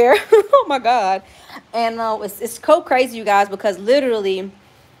stationed there. Oh my God. And it's so crazy, you guys, because literally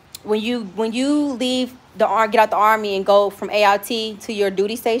when you leave get out the Army and go from AIT to your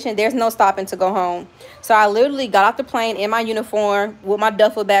duty station, there's no stopping to go home. So I literally got off the plane in my uniform with my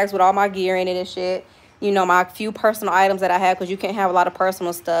duffel bags with all my gear in it and shit. You know, my few personal items that I have, because you can't have a lot of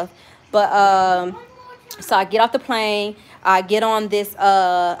personal stuff. But so I get off the plane. I get on this,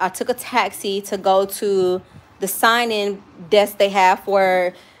 I took a taxi to go to the sign-in desk they have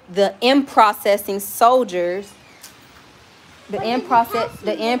for the in-processing soldiers. The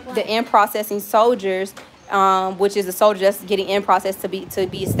in-processing soldiers, which is a soldier that's getting in-processed to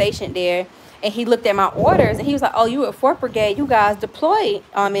be stationed there. And he looked at my orders and he was like, oh, you at 4th Brigade, you guys deployed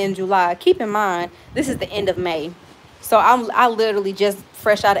in July. Keep in mind, this is the end of May. So I literally just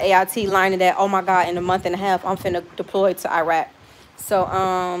fresh out of AIT learning that, oh my God, in a month and a half, I'm finna deploy to Iraq. So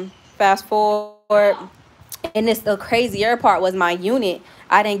fast forward. And the crazier part was my unit.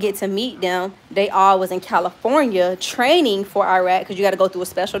 I didn't get to meet them. They all was in California training for Iraq, because you got to go through a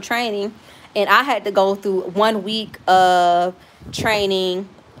special training. And I had to go through 1 week of training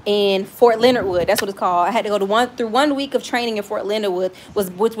in Fort Leonard Wood. That's what it's called. I had to go through 1 week of training in Fort Leonard Wood,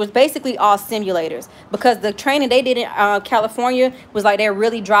 which was basically all simulators, because the training they did in California was like they're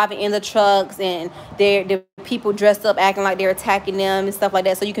really driving in the trucks, and the people dressed up acting like they're attacking them and stuff like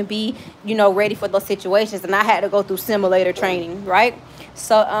that, so you can be, ready for those situations. And I had to go through simulator training, right?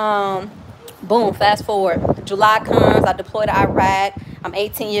 So boom, fast forward, July comes, I deploy to Iraq. I'm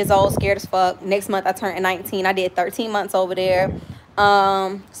 18 years old, scared as fuck. Next month I turned 19. I did 13 months over there.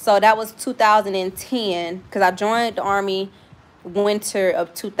 So that was 2010 because I joined the Army winter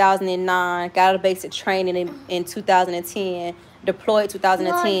of 2009, got out of basic training in 2010, deployed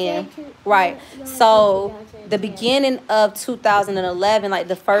 2010. Right. So the beginning of 2011, like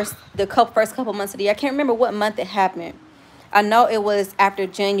first couple months of the year, I can't remember what month it happened. I know it was after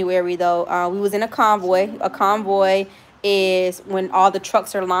January though. We was in a convoy. A convoy is when all the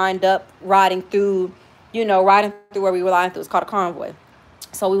trucks are lined up riding through, riding through where we were riding through. It's called a convoy.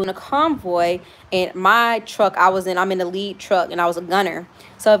 So we were in a convoy, and my truck I'm in the lead truck, and I was a gunner.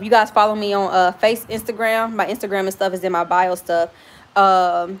 So if you guys follow me on Instagram, my Instagram and stuff is in my bio stuff.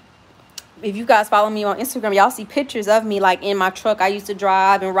 If you guys follow me on Instagram, y'all see pictures of me like in my truck I used to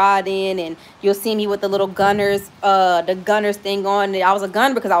drive and ride in, and you'll see me with the little the gunners thing on. I was a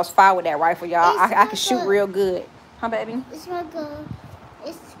gunner because I was fine with that rifle, y'all. I could shoot real good. Huh, baby? It's like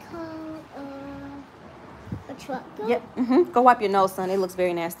it's called a truck. Yep. Go wipe your nose, son. It looks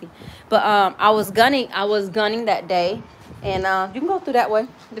very nasty. But I was gunning that day, and you can go through that way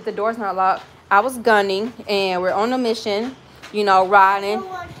if the door's not locked. I was gunning, and we're on a mission, riding.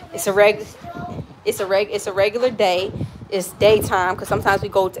 It's a regular day. It's daytime because sometimes we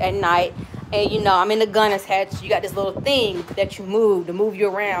go at night, and I'm in the gunner's hatch. You got this little thing that you move to move you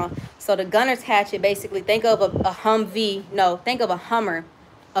around. So the gunner's hatch, it basically, think of a Humvee. No, think of a Hummer,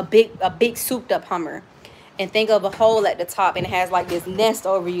 a big souped up Hummer. And think of a hole at the top, and it has like this nest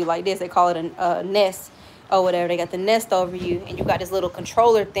over you like this. They call it a nest or whatever. They got the nest over you, and you got this little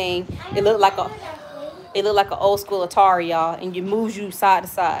controller thing. It looked like an old school Atari, y'all, and it moves you side to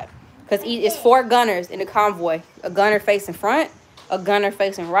side. Because it's 4 gunners in the convoy. A gunner facing front, a gunner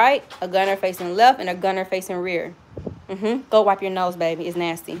facing right, a gunner facing left, and a gunner facing rear. Go wipe your nose, baby. It's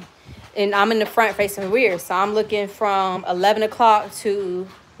nasty. And I'm in the front facing rear, so I'm looking from 11 o'clock to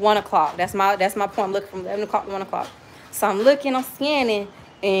 1 o'clock. That's my point. I'm looking from 11 o'clock to 1 o'clock. So I'm looking, I'm scanning,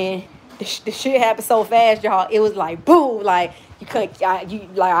 and the shit happened so fast, y'all. It was like boom, like you couldn't,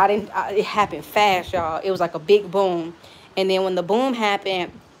 it happened fast, y'all. It was like a big boom, and then when the boom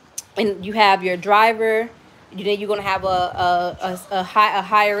happened, and you have your driver, then you're gonna have a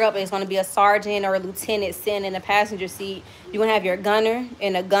higher up, and it's gonna be a sergeant or a lieutenant sitting in the passenger seat. You're gonna have your gunner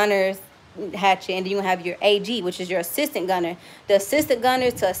and a gunner's hatchet, and then you have your AG, which is your assistant gunner. The assistant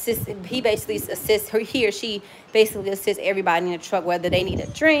gunner he or she basically assists everybody in the truck, whether they need a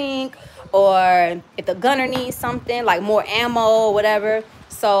drink or if the gunner needs something like more ammo or whatever.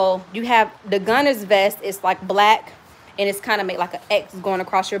 So you have the gunner's vest. It's like black, and it's kind of made like an X going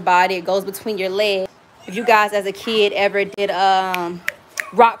across your body. It goes between your legs. If you guys as a kid ever did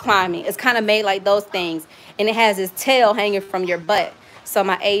rock climbing, it's kind of made like those things, and it has this tail hanging from your butt. So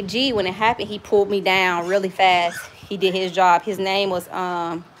my AG, when it happened, he pulled me down really fast. He did his job. His name was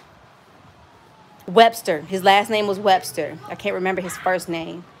Webster. His last name was Webster. I can't remember his first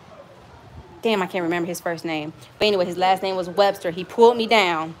name. Damn, I can't remember his first name. But anyway, his last name was Webster. He pulled me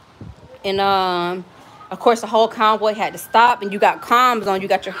down. And of course, the whole convoy had to stop. And you got comms on. You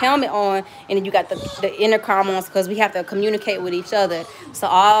got your helmet on. And then you got the intercom on because we have to communicate with each other. So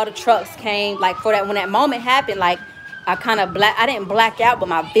all the trucks came. Like, for that, when that moment happened, like, I didn't black out, but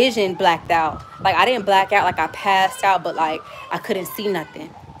my vision blacked out. Like, I didn't black out like I passed out, but like I couldn't see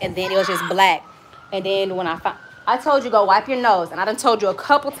nothing. And then it was just black. And then when I told you go wipe your nose, and I done told you a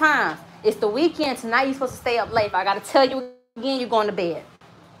couple times, it's the weekend tonight, you're supposed to stay up late. If I gotta tell you again, you're going to bed.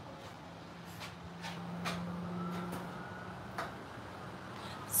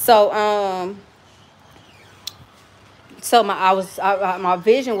 So my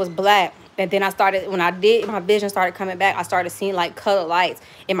vision was black. And then my vision started coming back, I started seeing like colored lights,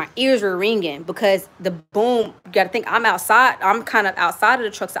 and my ears were ringing because the boom, you got to think I'm kind of outside of the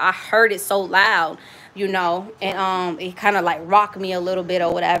truck, so I heard it so loud, and it kind of like rocked me a little bit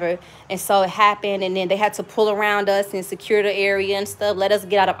or whatever. And so it happened, and then they had to pull around us and secure the area and stuff, let us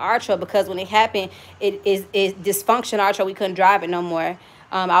get out of our truck, because when it happened, it dysfunctioned our truck. We couldn't drive it no more.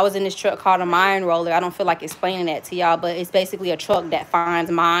 I was in this truck called a mine roller. I don't feel like explaining that to y'all, but it's basically a truck that finds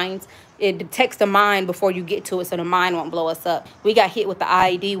mines. It detects the mine before you get to it, so the mine won't blow us up. We got hit with the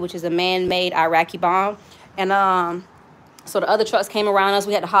IED, which is a man-made Iraqi bomb. And so the other trucks came around us.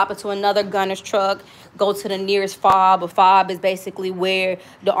 We had to hop into another gunner's truck, go to the nearest fob. A fob is basically where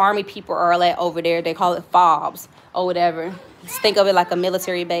the Army people are at over there. They call it fobs or whatever. Just think of it like a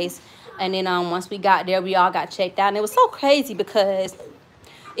military base. And then once we got there, we all got checked out. And it was so crazy because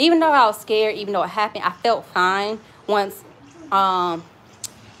even though I was scared, even though it happened, I felt fine once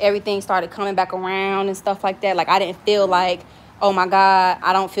everything started coming back around and stuff like that. Like, I didn't feel like, oh my God,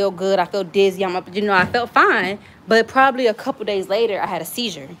 I don't feel good, I feel dizzy, I felt fine. But probably a couple days later, I had a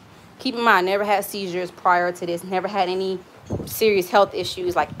seizure. Keep in mind, never had seizures prior to this, never had any serious health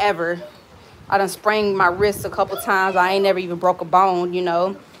issues like ever. I done sprained my wrist a couple times. I ain't never even broke a bone, you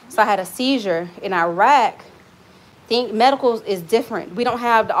know. So I had a seizure in Iraq. Think medical is different. We don't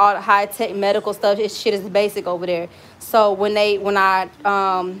have all the high tech medical stuff. This shit is basic over there. So when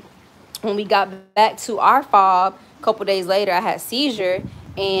we got back to our fob a couple days later, I had a seizure,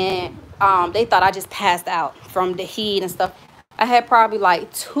 and they thought I just passed out from the heat and stuff. I had probably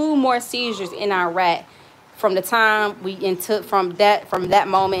like 2 more seizures in Iraq from the time we into from that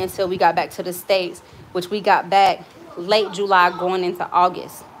moment until we got back to the States, which we got back late July going into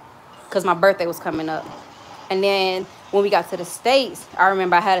August because my birthday was coming up. And then when we got to the States, I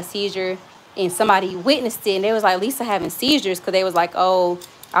remember I had a seizure and somebody witnessed it, and they was like, Lisa having seizures, because they was like, oh,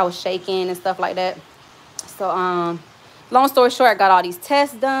 I was shaking and stuff like that. So long story short, I got all these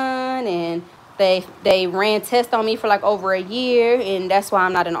tests done, and they ran tests on me for like over a year, and that's why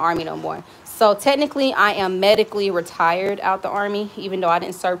I'm not in the Army no more. So technically I am medically retired out the Army, even though I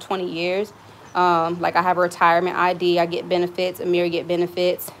didn't serve 20 years. Like I have a retirement ID, I get benefits, Amir get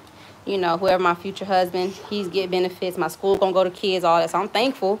benefits, you know, whoever my future husband, he's get benefits, my school gonna go to kids, all that. So I'm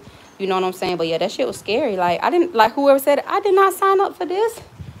thankful, you know what I'm saying? But yeah, that shit was scary. Like I didn't, like whoever said it, I did not sign up for this.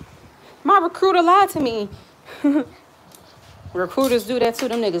 My recruiter lied to me. Recruiters do that too,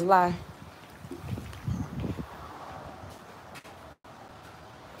 them niggas lie.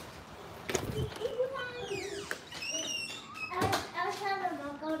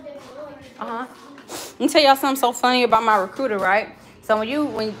 Let me tell y'all something so funny about my recruiter, right? So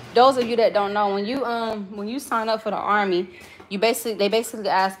when those of you that don't know, when you sign up for the Army, they basically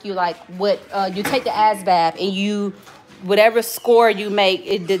ask you like what you take the ASVAB, and you whatever score you make,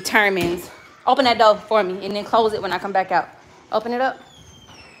 it determines. Open that door for me and then close it when I come back out. Open it up.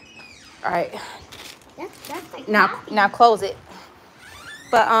 All right. That's like Now close it.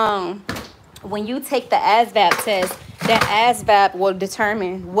 But when you take the ASVAB test, that ASVAB will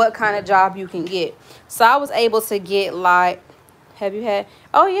determine what kind of job you can get. So I was able to get like, have you had?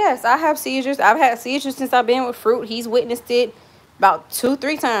 Oh yes, I have seizures. I've had seizures since I've been with Fruit. He's witnessed it about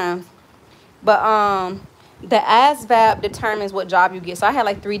 2-3 times. But the ASVAB determines what job you get. So I had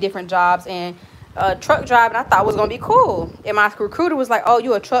like 3 different jobs, and truck driving I thought was gonna be cool. And my recruiter was like, "Oh,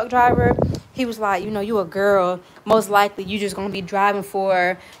 you a truck driver?" He was like, "You know, you a girl. Most likely you just gonna be driving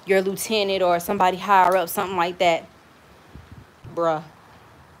for your lieutenant or somebody higher up, something like that." Bruh,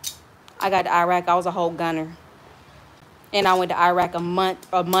 I got to Iraq. I was a whole gunner, and I went to Iraq a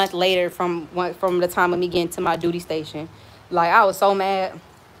month later from the time of me getting to my duty station. Like I was so mad.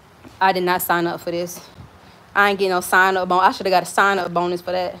 I did not sign up for this. I ain't getting no sign up bonus. I should have got a sign up bonus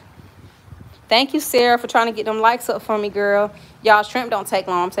for that. Thank you, Sarah, for trying to get them likes up for me, girl. Y'all, shrimp don't take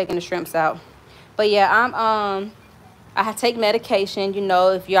long. I'm taking the shrimps out. But yeah, I take medication. You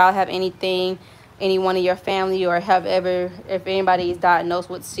know, if y'all have anything, anyone in your family, or if anybody is diagnosed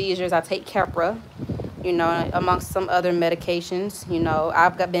with seizures, I take Keppra, you know, amongst some other medications. You know,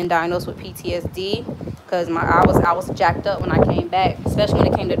 I've been diagnosed with PTSD because I was jacked up when I came back, especially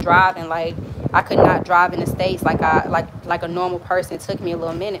when it came to driving. Like I could not drive in the States like a normal person. It took me a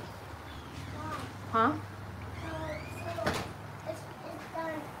little minute. Huh?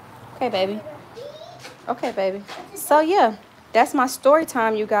 Okay, baby. Okay, baby. So yeah, that's my story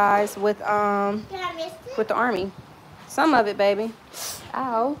time, you guys, with the Army. Some of it, baby.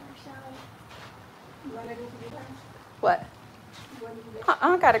 Ow. What?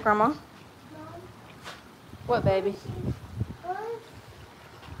 I got it, Grandma. What, baby?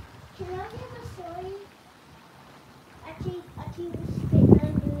 Can I give a story? I keep spitting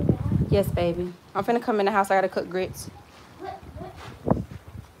on doing that. Yes, baby. I'm finna come in the house. I gotta cook grits. What?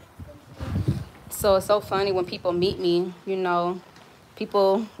 So it's so funny when people meet me, you know,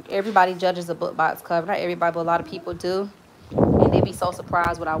 everybody judges a book by its cover. Not everybody, but a lot of people do. And they be so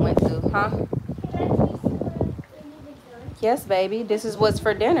surprised what I went through, huh? Can I taste what you've done? Yes, baby. This is what's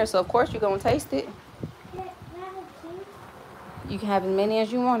for dinner, so of course you're gonna taste it. Can I have two? You can have as many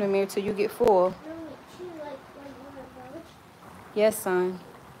as you want, Amir, till you get full. No, like two, like one of those. Yes, son.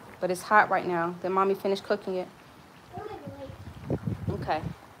 But it's hot right now. Then mommy finished cooking it. No, like, Okay.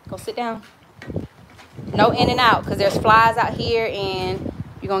 Go sit down. No in and out, because there's flies out here, and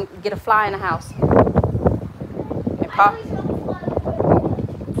you're going to get a fly in the house. And I always don't fly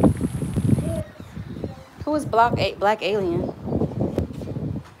over. Who is Black Alien?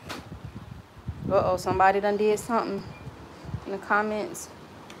 Uh-oh, somebody done did something in the comments.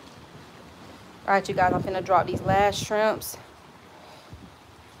 All right, you guys, I'm finna drop these last shrimps.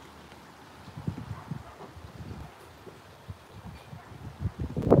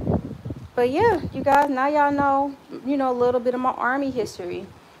 But yeah, you guys, now y'all know, you know, a little bit of my Army history.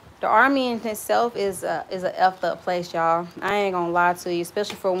 The army in itself is a effed up place, y'all. I ain't gonna lie to you,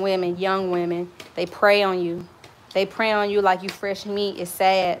 especially for women, young women. They prey on you. They prey on you like you fresh meat. It's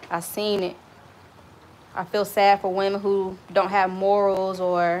sad. I seen it. I feel sad for women who don't have morals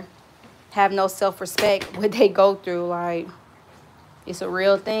or have no self-respect. What they go through, like, it's a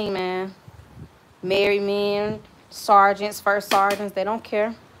real thing, man. Married men, sergeants, first sergeants, they don't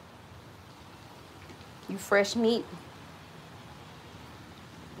care. You fresh meat.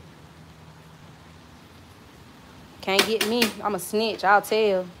 Can't get me. I'm a snitch, I'll tell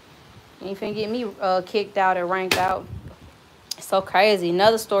you. You ain't finna get me kicked out or ranked out. It's so crazy.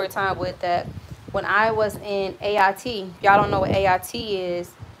 Another story time with that. When I was in AIT, y'all don't know what AIT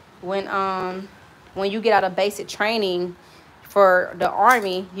is. When you get out of basic training for the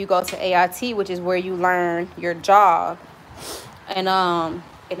Army, you go to AIT, which is where you learn your job. And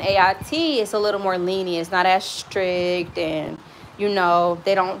in AIT, it's a little more lenient. It's not as strict, and you know,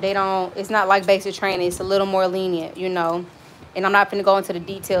 they don't, it's not like basic training. It's a little more lenient, you know. And I'm not going to go into the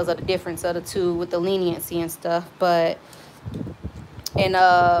details of the difference of the two with the leniency and stuff. But, and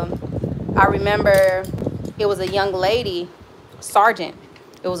I remember it was a young lady, sergeant.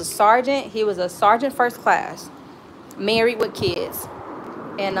 It was a sergeant. He was a sergeant first class, married with kids.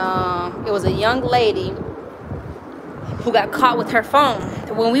 And it was a young lady who got caught with her phone.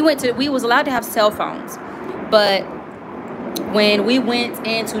 When we was allowed to have cell phones. But when we went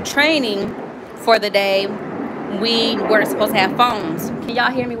into training for the day, we weren't supposed to have phones. Can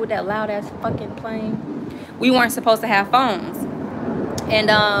y'all hear me with that loud ass fucking plane? We weren't supposed to have phones. And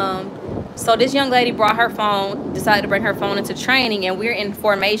so this young lady brought her phone, decided to bring her phone into training, and we're in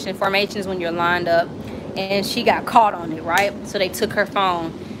formation. Formation is when you're lined up, and she got caught on it, right? So they took her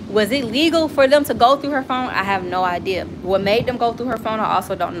phone. Was it legal for them to go through her phone? I have no idea. What made them go through her phone, I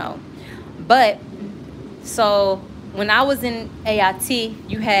also don't know. But so when I was in AIT,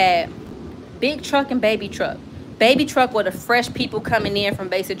 you had big truck and baby truck. Baby truck were the fresh people coming in from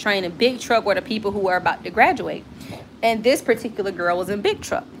basic training. Big truck were the people who were about to graduate. And this particular girl was in big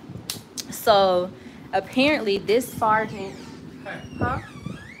truck. So apparently this sergeant, huh?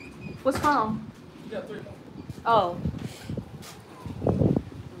 What's wrong? Oh.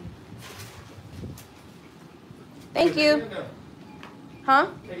 Thank you. Huh?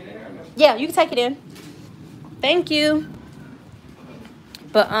 Yeah, you can take it in. Thank you.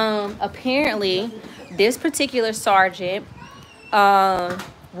 But apparently this particular sergeant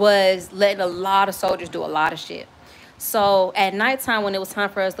was letting a lot of soldiers do a lot of shit. So at nighttime, when it was time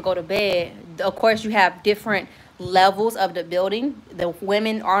for us to go to bed, of course you have different levels of the building. The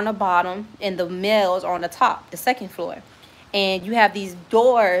women are on the bottom and the males are on the top, the second floor. And you have these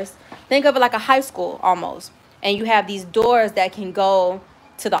doors, think of it like a high school almost. And you have these doors that can go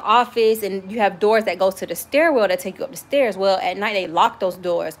to the office, and you have doors that go to the stairwell that take you up the stairs. Well, at night they lock those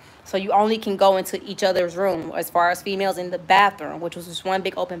doors, so you only can go into each other's room as far as females in the bathroom, which was just one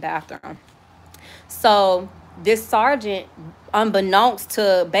big open bathroom. So this sergeant, unbeknownst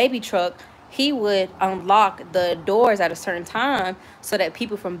to baby truck, he would unlock the doors at a certain time so that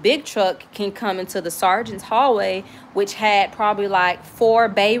people from big truck can come into the sergeant's hallway, which had probably like 4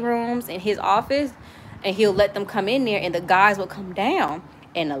 bay rooms in his office, and he'll let them come in there, and the guys would come down.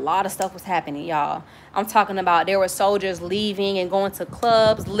 And a lot of stuff was happening, y'all. I'm talking about there were soldiers leaving and going to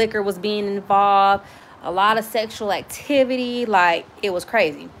clubs. Liquor was being involved. A lot of sexual activity. Like, it was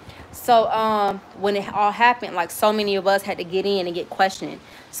crazy. So when it all happened, like, so many of us had to get in and get questioned.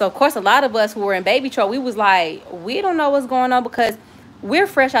 So, of course, a lot of us who were in baby truck, we was like, we don't know what's going on because we're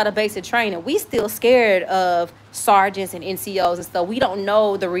fresh out of basic training. We still scared of sergeants and NCOs and stuff. We don't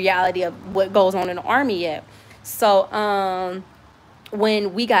know the reality of what goes on in the Army yet. So,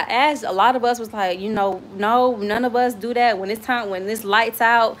 when we got asked, a lot of us was like, you know, no, none of us do that. When it's time, when this lights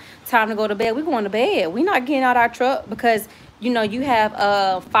out, time to go to bed, we going to bed. We not getting out our truck because, you know, you have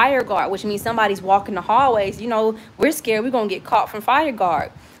a fire guard, which means somebody's walking the hallways. You know, we're scared we're going to get caught from fire guard.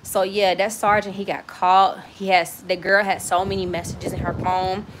 So, yeah, that sergeant, he got caught. The girl had so many messages in her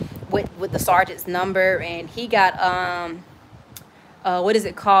phone with the sergeant's number, and he got, what is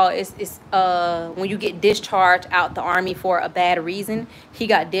it called? It's when you get discharged out the Army for a bad reason. He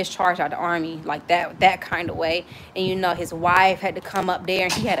got discharged out the Army like that kind of way. And you know, his wife had to come up there,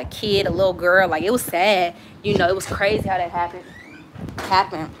 and he had a kid, a little girl. Like, it was sad. You know, it was crazy how that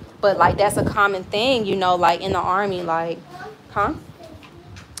happened. But like, that's a common thing, you know, like in the Army. Like, huh?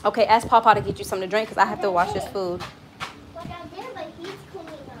 Okay, ask Papa to get you something to drink because I have to wash this food.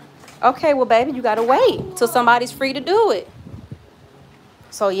 Okay, well, baby, you gotta wait till somebody's free to do it.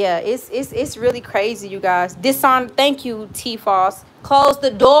 So yeah, it's really crazy, you guys. Dishonor. Thank you, T-Foss. Close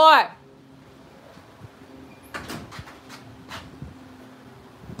the door.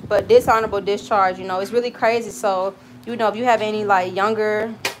 But dishonorable discharge, you know, it's really crazy. So, you know, if you have any like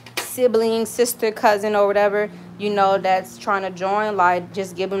younger sibling, sister, cousin, or whatever, you know, that's trying to join, like,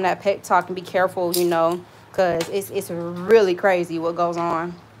 just give them that pep talk and be careful, you know, because it's really crazy what goes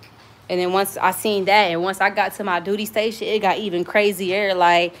on. And then once I seen that, and once I got to my duty station, it got even crazier.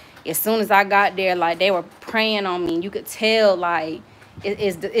 Like, as soon as I got there, like, they were preying on me. You could tell, like,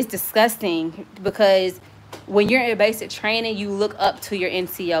 it's disgusting, because when you're in basic training, you look up to your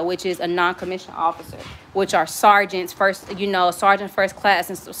NCO, which is a non-commissioned officer, which are sergeants first, you know, sergeant first class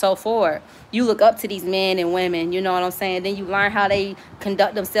and so forth. You look up to these men and women, you know what I'm saying? Then you learn how they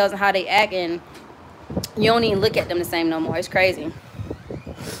conduct themselves and how they act, and you don't even look at them the same no more. It's crazy.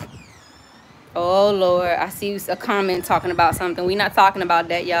 Oh, Lord. I see a comment talking about something. We're not talking about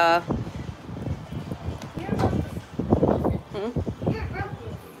that, y'all.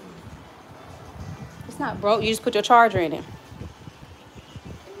 It's not broke. You just put your charger in it.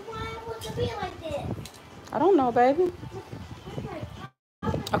 Why would it be like this? I don't know, baby.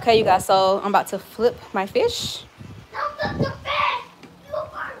 Okay, you guys. So I'm about to flip my fish. Don't flip the fish!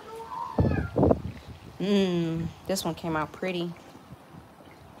 You are This one came out pretty.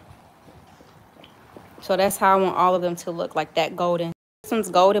 So that's how I want all of them to look, like that golden. This one's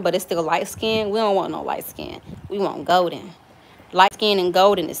golden, but it's still light skin. We don't want no light skin. We want golden. Light skin and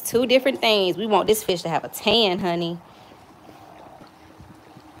golden is two different things. We want this fish to have a tan, honey.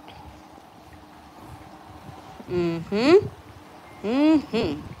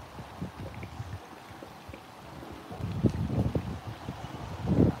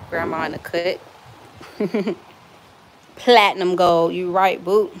 Grandma in the cut. Platinum gold. You right,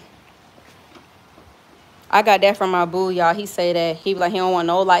 boo. I got that from my boo, y'all. He say that. He be like, he don't want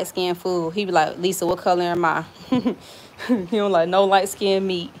no light-skinned food. He be like, Lisa, what color am I? He don't like no light-skinned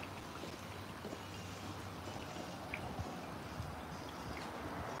meat.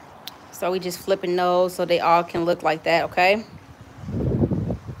 So we just flipping those so they all can look like that, okay?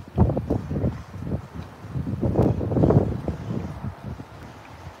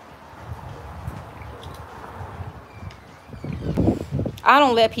 I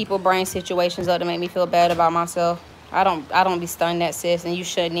don't let people bring situations up to make me feel bad about myself. I don't be stunned that, sis, and you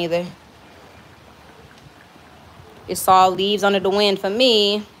shouldn't either. It's all leaves under the wind for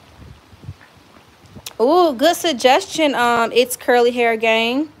me. Ooh, good suggestion. It's curly hair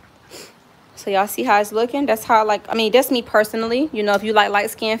gang. So y'all see how it's looking? That's how, like, I mean, that's me personally. You know, if you like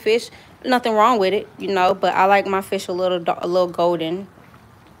light-skinned fish, nothing wrong with it, you know, but I like my fish a little golden.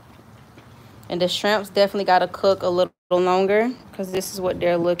 And the shrimps definitely got to cook a little longer, because this is what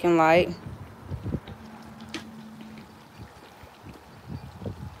they're looking like.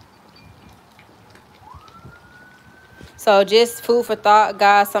 So just food for thought,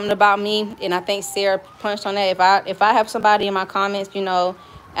 guys. Something about me, and I think Sarah punched on that. If I have somebody in my comments, you know,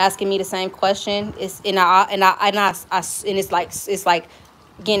 asking me the same question, it's and it's like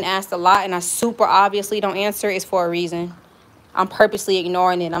getting asked a lot, and I super obviously don't answer. It's for a reason. I'm purposely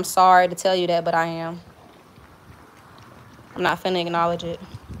ignoring it. I'm sorry to tell you that, but I am. I'm not finna acknowledge it.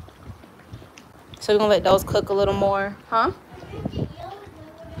 So we're gonna let those cook a little more, huh?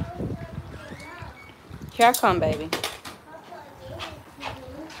 Here I come, baby.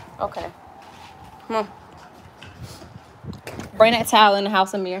 Okay. Come on. Bring that towel in the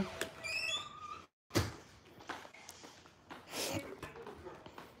house, Amir.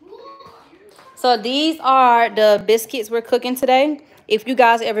 So these are the biscuits we're cooking today. If you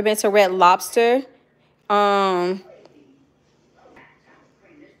guys ever been to Red Lobster, what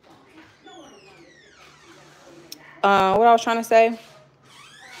I was trying to say,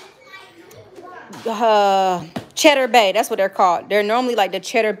 Cheddar Bay, that's what they're called. They're normally like the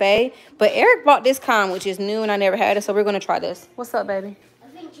Cheddar Bay, but Eric bought this kind, which is new, and I never had it, so we're gonna try this. What's up, baby?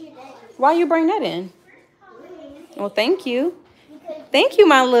 Why you bring that in? Well, thank you. Thank you,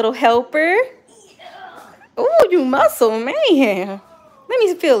 my little helper. Oh, you muscle man. Let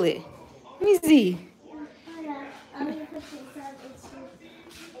me feel it. Let me see.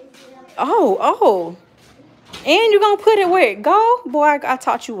 Oh. And you're going to put it where it go? Boy, I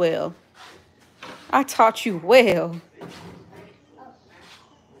taught you well. I taught you well.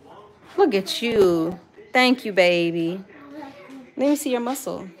 Look at you. Thank you, baby. Let me see your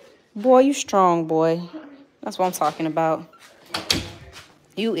muscle. Boy, you strong, boy. That's what I'm talking about.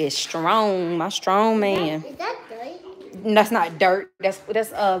 You is strong, my strong man. Is that dirt? That's not dirt. That's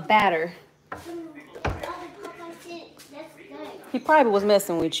batter. He probably was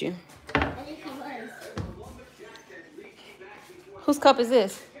messing with you. Whose cup is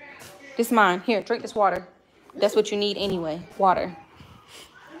this? This mine. Here, drink this water. That's what you need anyway. Water.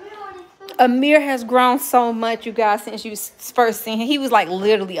 Amir has grown so much, you guys, since you first seen him. He was like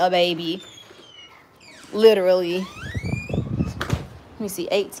literally a baby. Literally. Let me see,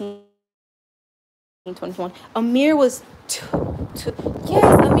 18, 21. Amir was two.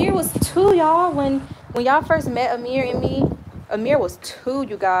 Yes, Amir was 2, y'all. When y'all first met Amir and me, Amir was 2,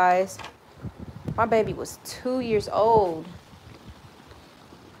 you guys. My baby was 2 years old.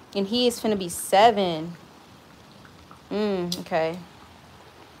 And he is finna be 7. Okay.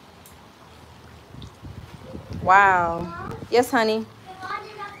 Wow. Yes, honey.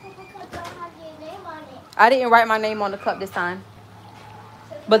 I didn't write my name on the cup this time.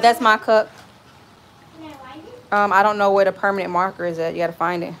 But that's my cup. I don't know where the permanent marker is at. You gotta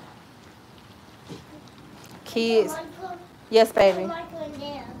find it. Kids. Yes, baby.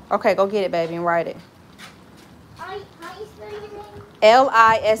 Okay, go get it, baby, and write it. How you spell your name?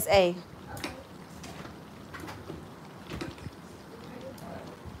 Lisa.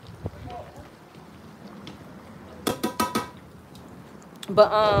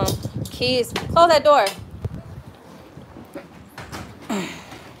 But kids, close that door.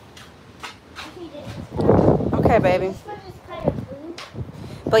 Okay, baby.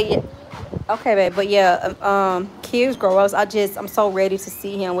 But yeah, okay, babe. But yeah, kids grow up. I'm so ready to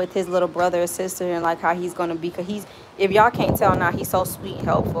see him with his little brother or sister and like how he's gonna be. Cause if y'all can't tell now, he's so sweet and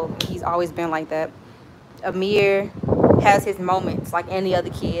helpful. He's always been like that. Amir has his moments like any other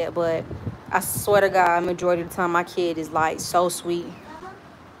kid, but I swear to God, majority of the time, my kid is like so sweet.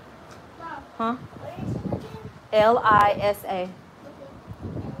 Huh? Lisa.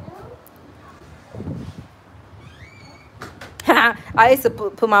 I used to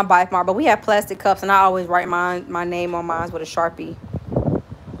put my bike mark, but we have plastic cups, and I always write my name on mine with a Sharpie.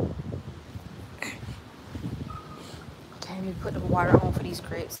 Okay, let me put the water on for these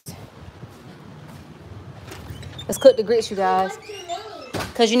grits. Let's cook the grits, you guys.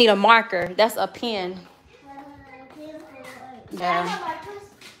 Because you need a marker. That's a pen. Yeah.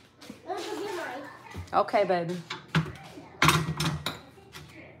 Okay, baby.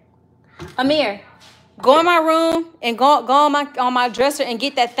 Amir, go in my room and go on my dresser and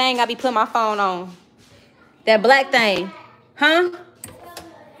get that thing I be putting my phone on. That black thing. Huh?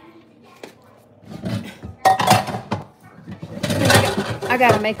 I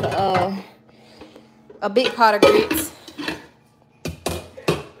gotta make a big pot of grits.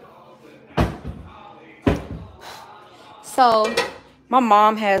 So my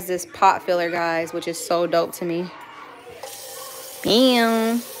mom has this pot filler, guys, which is so dope to me.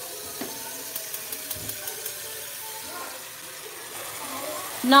 Bam.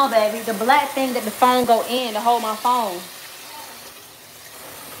 No, baby, the black thing that the phone go in to hold my phone.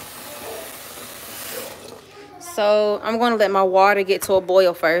 So I'm gonna let my water get to a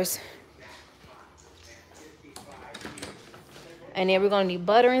boil first. And then we're gonna need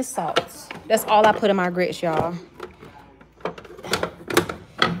butter and salt. That's all I put in my grits, y'all.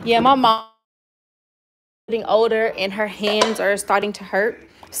 Yeah, my mom is getting older and her hands are starting to hurt.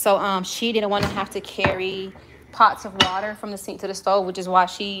 So she didn't want to have to carry pots of water from the sink to the stove, which is why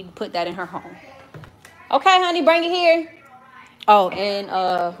she put that in her home. Okay, honey, bring it here. Oh, and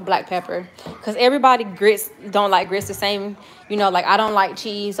black pepper. Because everybody don't like grits the same. You know, like I don't like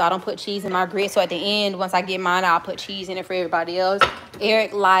cheese, so I don't put cheese in my grits. So at the end, once I get mine, I'll put cheese in it for everybody else.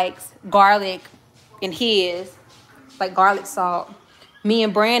 Eric likes garlic in his, like garlic salt. Me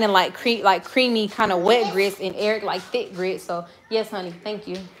and Brandon like creamy kind of wet grits, and Eric like thick grits. So yes, honey, thank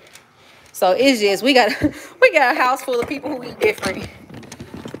you. So it's just we got a house full of people who eat different.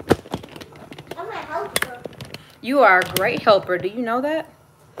 I'm a helper. You are a great helper. Do you know that?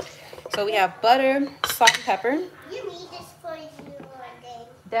 So we have butter, salt, and pepper. You need this for you one day.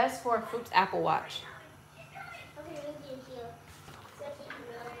 That's for Fruit's Apple Watch. Okay, let me get you.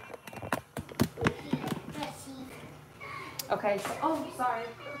 Okay. So, oh, sorry.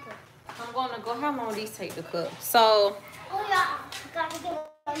 I'm gonna go. How long these take to cook? So Oh yeah, gotta get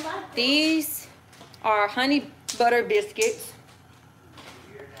one. these are honey butter biscuits.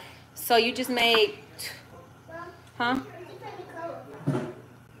 So you just made, huh?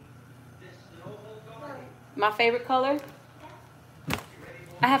 My favorite color?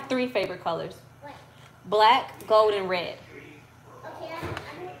 I have 3 favorite colors. What? Black, gold, and red. Okay,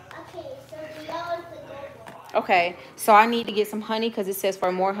 so the yellow is the gold one. Okay, so I need to get some honey because it says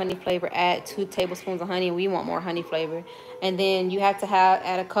for more honey flavor, add 2 tablespoons of honey. And we want more honey flavor. And then you have to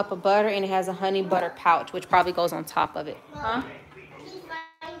add a cup of butter, and it has a honey butter pouch, which probably goes on top of it. Huh? Please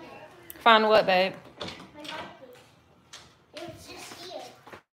find it. Find what, babe? My dog food. It's just here.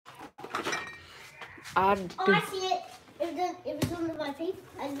 I see it. It was under my feet.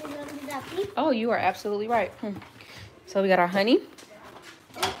 I did under that feet. Oh, you are absolutely right. So we got our honey.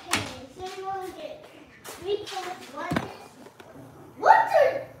 Okay, so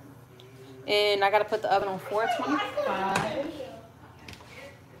And I gotta put the oven on 425.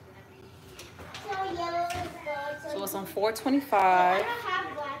 So it's on 425.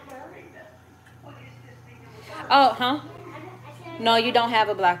 Oh, huh? No, you don't have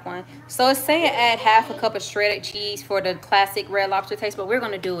a black one. So it's saying add half a cup of shredded cheese for the classic Red Lobster taste, but we're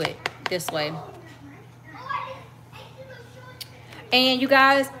gonna do it this way. And you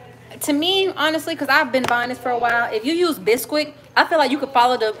guys, to me, honestly, because I've been buying this for a while, if you use Biscuit, I feel like you could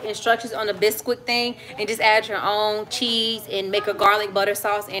follow the instructions on the Biscuit thing and just add your own cheese and make a garlic butter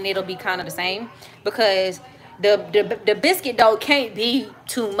sauce, and it'll be kind of the same. Because the biscuit dough can't be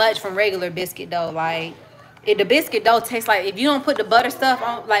too much from regular biscuit dough. Like, if the biscuit dough tastes like, if you don't put the butter stuff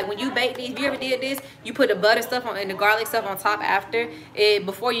on, like when you bake these, if you ever did this, you put the butter stuff on and the garlic stuff on top after it.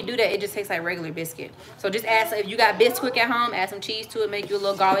 Before you do that, it just tastes like regular biscuit. So just add, if you got Bisquick at home, add some cheese to it, make you a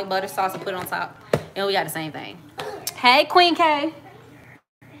little garlic butter sauce and put it on top, and we got the same thing. Hey, Queen K.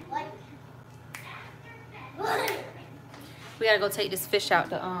 We gotta go take this fish out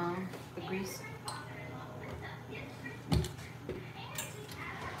the grease.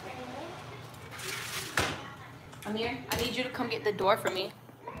 Amir, I need you to come get the door for me.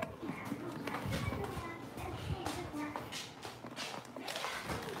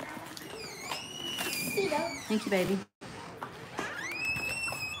 Thank you, baby.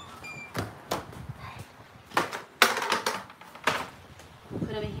 Put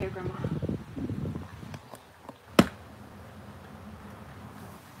them in here, Grandma.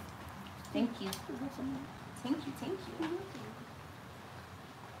 Thank you. Thank you, thank you.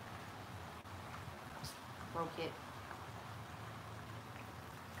 Broke it.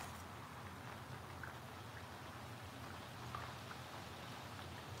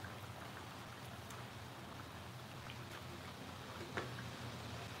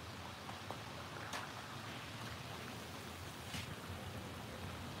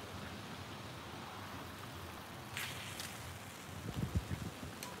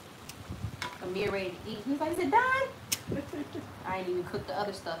 Amir ready to eat. He's like, is it done? I ain't even cooked the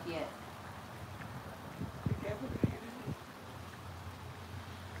other stuff yet.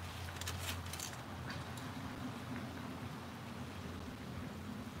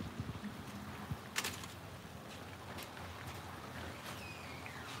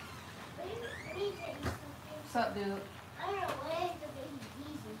 What's up, dude? I don't know where's the baby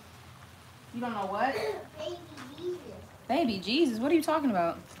Jesus. You don't know what? Baby Jesus. Baby Jesus, what are you talking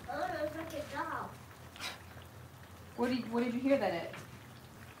about? Oh, no, it's like a doll. Where did you hear that at?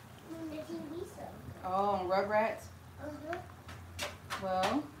 The TV show. Oh, on Rugrats? Uh-huh.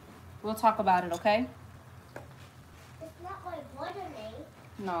 Well, we'll talk about it, okay? It's not my brother name.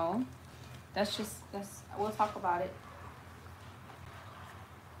 No. We'll talk about it.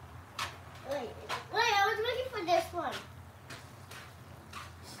 Wait, I was looking for this one.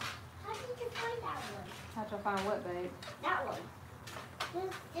 How did you find that one? How'd you find what, babe? That one.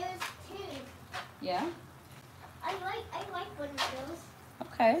 There's two. Yeah? I like one of those.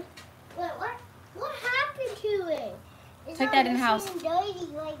 Okay. Wait, what happened to it? It's Take not that in the house. messy and dirty,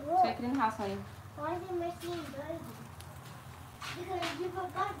 like what? Take it in the house, honey. Why is it messy and dirty? Because you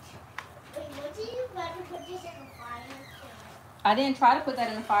forgot. Wait, what did you got to put this in the fire? I didn't try to put that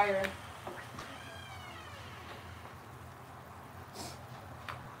in the fire.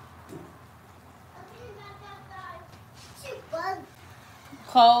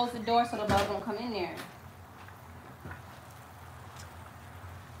 Close the door so the bug won't come in there.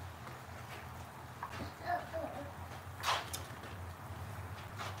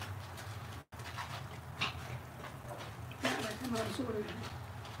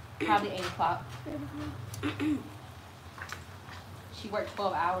 Probably 8 o'clock. She worked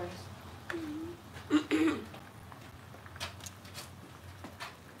 12 hours.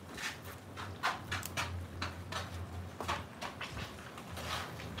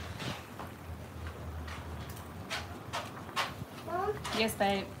 Mom, Yes,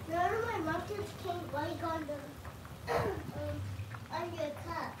 babe. none of my muffins came like on your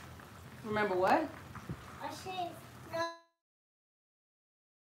cup. Remember what? I said no.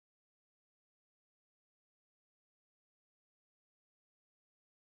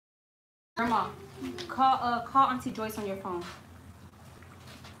 Grandma, call Auntie Joyce on your phone.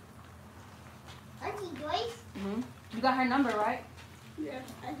 Auntie Joyce? You got her number, right? Yeah,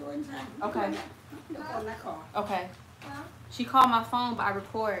 I go inside. Okay. Look on that car. Okay. Mom? She called my phone, but I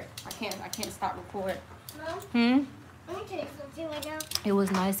record. I can't stop record. Mom? Let me tell you something right now. It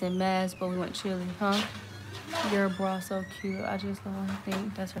was nice and mass, but we went chilly, huh? Your bra so cute. I just don't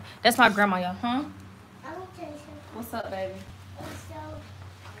think that's her. That's my grandma, y'all, huh? I will tell you something. What's up, baby?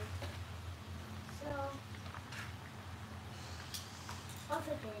 So I'll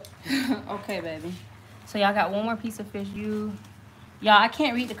forget it. Okay, baby. So y'all got one more piece of fish. Y'all, I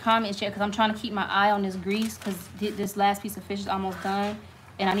can't read the comments yet because I'm trying to keep my eye on this grease because this last piece of fish is almost done.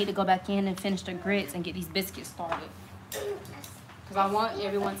 And I need to go back in and finish the grits and get these biscuits started. Because I want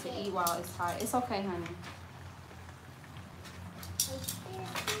everyone to eat while it's hot. It's okay, honey.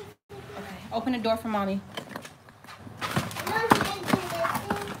 Okay, open the door for mommy.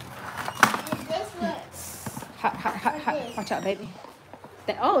 Hot, hot, hot, hot. Watch out, baby.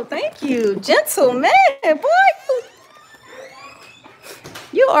 Oh, thank you. Gentleman. Boy,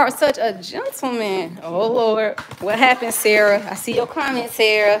 you are such a gentleman. Oh, Lord. What happened, Sarah? I see your comment,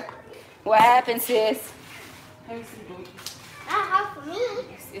 Sarah. What happened, sis? Let me see, boo. Not hot for me.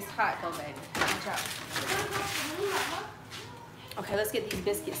 It's hot, though, baby. Watch out. Okay, let's get these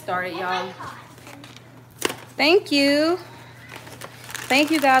biscuits started, y'all. Thank you. Thank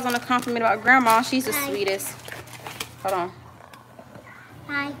you guys on the compliment about Grandma. She's the sweetest. Hold on.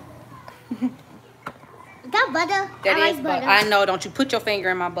 Hi. Is that butter? That I is like butter. I know. Don't you put your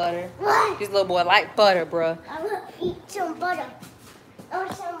finger in my butter. What? This little boy like butter, bruh. I want to eat some butter. I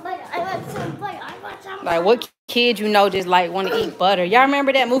want some butter. I want some butter. I want some butter. Like, what kid you know just like want to eat butter? Y'all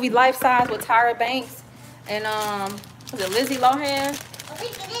remember that movie Life Size with Tyra Banks and was it Lizzie Lohan? I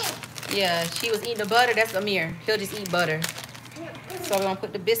think it is. Yeah, she was eating the butter. That's Amir. He'll just eat butter. So we're gonna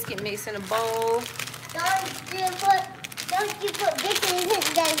put the biscuit mix in a bowl. Don't you put biscuits in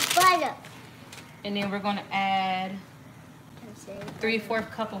the butter. And then we're gonna add 3/4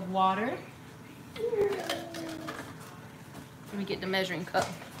 cup of water. Let me get the measuring cup.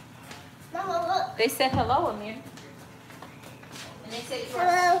 Mama, look. They said hello, Amir. And they said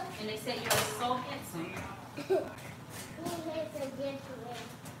Hello. And they said you're so handsome.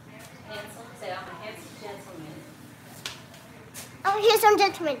 Handsome. Say I'm a handsome gentleman. Oh, here's some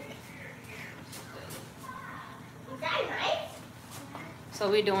gentlemen. Is that nice? So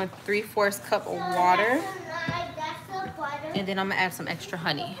we're doing 3/4 cup of water. That's the butter. And then I'm gonna add some extra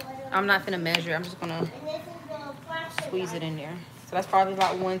honey. I'm not gonna measure. I'm just gonna And this is the plastic squeeze one. it in there. So that's probably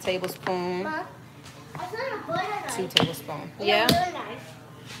about 1 tablespoon, Huh? I saw the butter knife. 2 tablespoons. Yeah. Yeah. Butter knife.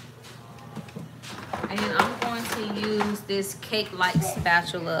 And then I'm going to use this cake-like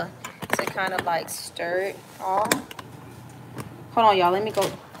spatula to kind of like stir it all. Hold on, y'all. Let me go.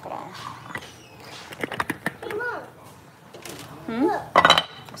 Hold on. Hey, Mom. Hmm? Look,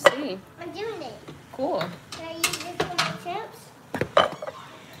 Let's see. I'm doing it. Cool. Can I use this for my chips?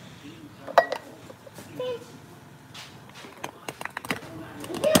 Please.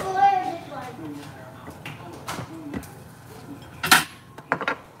 You can order this one.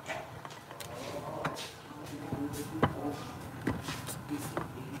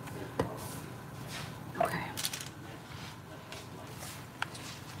 Okay.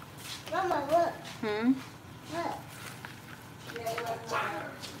 Mama, look. Hmm? Look.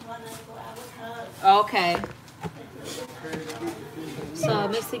 Okay. So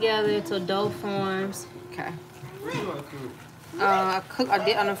mix together until dough forms. Okay. I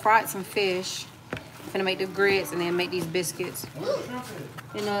fried some fish. I'm gonna make the grits and then make these biscuits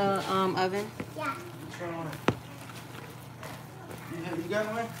in the oven. Yeah. You got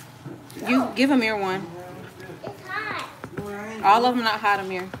one? You give Amir one. It's hot. All of them not hot,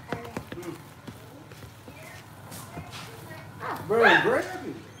 Amir. Bro, grab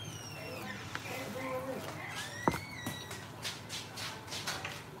it.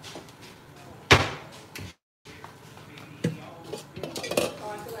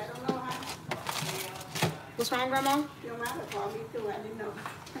 What's wrong, Grandma? Your mother called me too. I didn't know.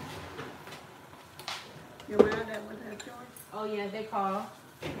 Your mother was her choice. Oh yeah, they call.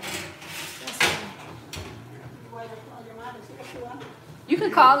 Why they call your mother? She got you on. You can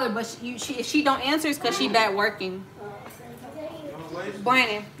call her, but if she don't answer, it's because she back working.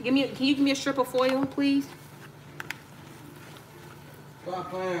 Brandon, can you give me a strip of foil, please? Stop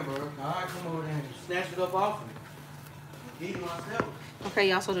playing, bro. Alright, come over there and snatch it up off me. Eat myself. Okay,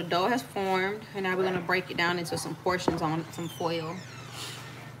 y'all, so the dough has formed, and now we're gonna break it down into some portions on some foil.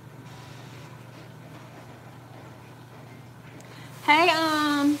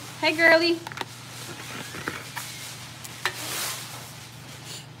 Hey girly.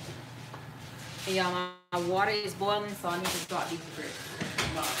 And y'all, my water is boiling, so I need to drop these grits.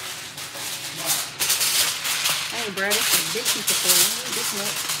 Hey, bro, this is a big piece of foil. This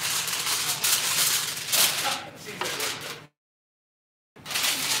much.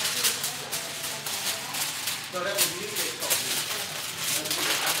 No, that was you that called me.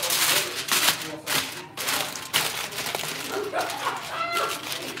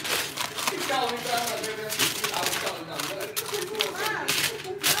 He called me back like that. I was telling him.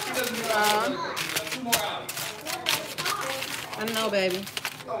 He doesn't know. 2 more hours. I don't know. No, baby. If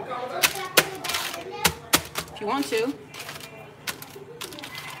you want to.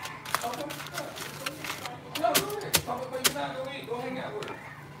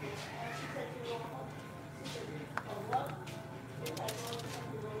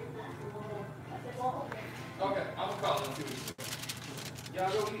 Okay, I'm gonna call him too.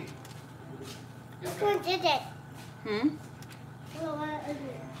 Y'all go eat. Which one did it? Hmm? Well, what is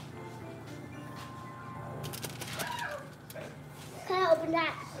it? Can I open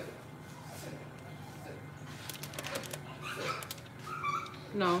that?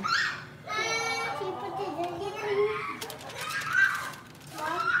 No. Can you put it in here for me?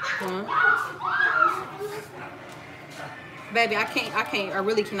 Huh? Baby, I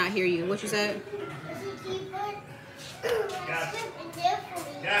really cannot hear you. What you said? Can you put shrimp in there for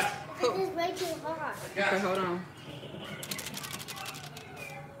me? Yes. Because it's way too hot. Okay, hold on.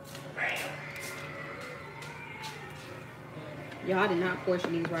 Y'all, I did not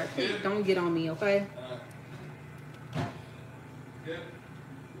portion these right. Please don't get on me, okay? Good.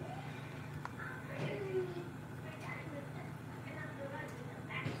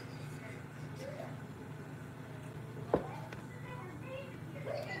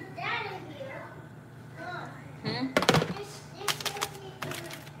 What is that in here? Hmm?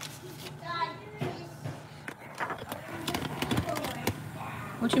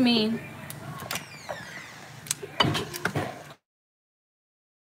 What you mean?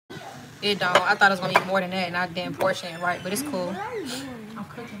 It don't. I thought it was gonna be more than that, and I didn't portion it right, but it's cool. I'm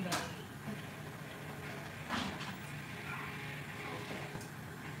cooking that.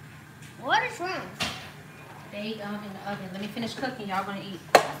 What is shrimp? They in the oven. Let me finish cooking. Y'all gonna eat.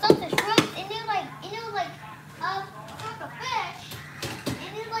 I thought the shrimp, and they're like, like a fish,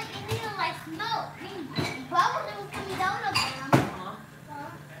 and they're like smoke. I mean, bubbles that was coming out of them.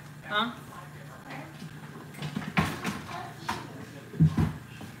 Huh?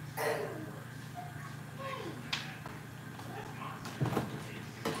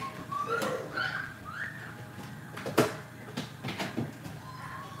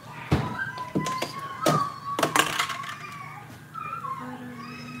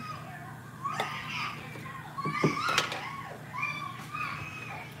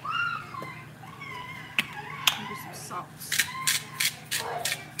 Do some salt.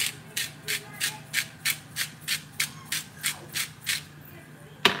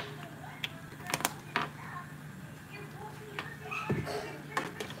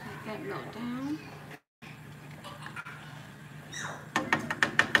 Let that melt down.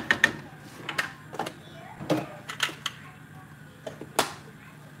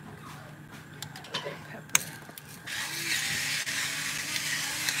 Pepper.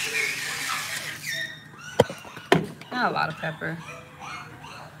 Not a lot of pepper.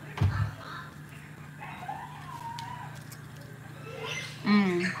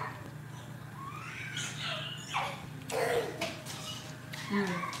 Mmm. Mmm.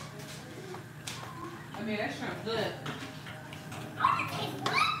 I mean, that shrimp good.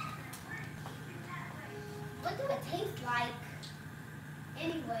 What do it taste like?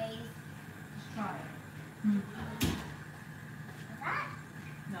 Anyways. Try it. Mm. That?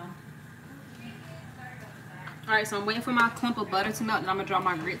 No. Alright, so I'm waiting for my clump of butter to melt, and I'm gonna drop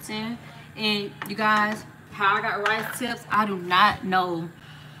my grits in. And you guys, how I got rice tips, I do not know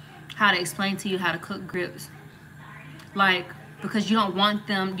how to explain to you how to cook grits. Like, because you don't want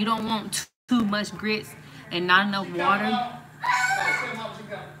too much grits and not enough water.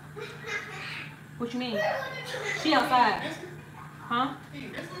 What you mean? She outside. Huh?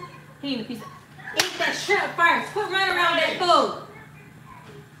 He eating a piece of... Eat that shrimp first. Quit running around that food.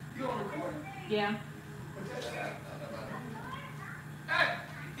 You on recording? Yeah. Hey,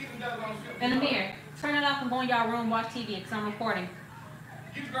 keep them down on the In the mirror. Turn it off and go in y'all room, watch TV, because I'm recording.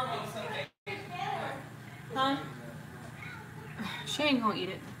 You can grab on Sunday. Huh? She ain't gonna eat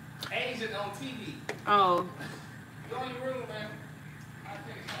it. Asian on TV. Oh. Go in your room, man. I'll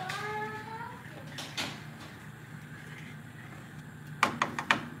take it.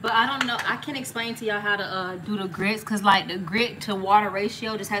 But I don't know. I can't explain to y'all how to do the grits, because like the grit to water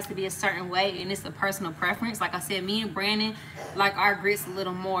ratio just has to be a certain way, and it's a personal preference. Like I said, me and Brandon like our grits a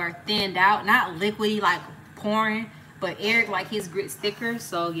little more thinned out, not liquidy like pouring, but Eric like his grits thicker.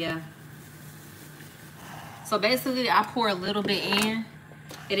 So yeah. So basically, I pour a little bit in,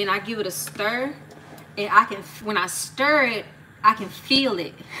 and then I give it a stir, and I can, when I stir it, I can feel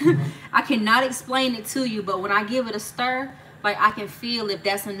it. I cannot explain it to you, but when I give it a stir, like I can feel if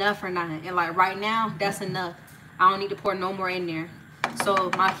that's enough or not. And like right now, that's enough. I don't need to pour no more in there. So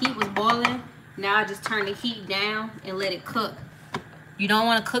my heat was boiling. Now I just turn the heat down and let it cook. You don't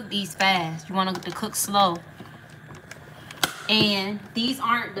want to cook these fast. You want to cook slow. And these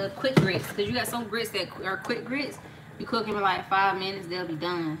aren't the quick grits, because you got some grits that are quick grits. You cook them in like 5 minutes, they'll be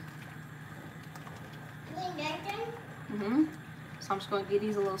done. Mm-hmm. So I'm just gonna give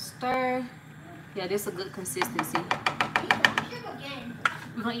these a little stir. Yeah, this is a good consistency.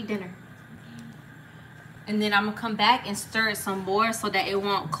 We're gonna eat dinner. And then I'm gonna come back and stir it some more so that it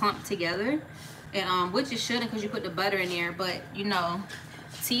won't clump together. And which it shouldn't, because you put the butter in there, but you know,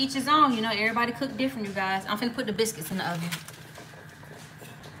 to each his own, you know, everybody cook different, you guys. I'm finna put the biscuits in the oven.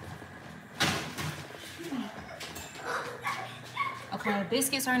 Okay,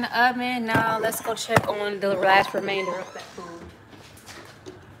 biscuits are in the oven. Now let's go check on the last remainder of that food.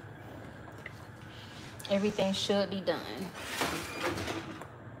 Everything should be done.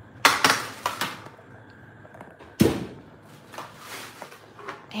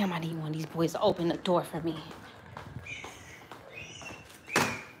 Damn, I need one of these boys to open the door for me.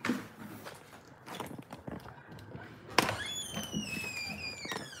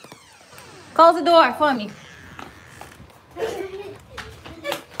 Close the door for me.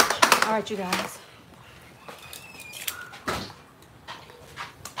 All right, you guys.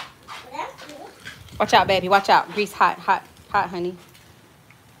 Watch out, baby. Watch out. Grease hot, hot, hot, honey.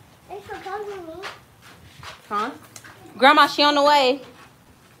 Thanks for calling me. Huh? Grandma, she on the way.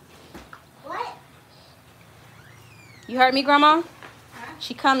 What? You heard me, Grandma?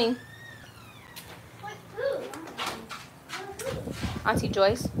 She coming. What food? Auntie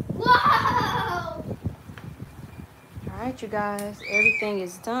Joyce. Whoa! All right, you guys. Everything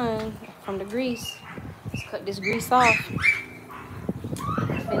is done from the grease. Let's cut this grease off.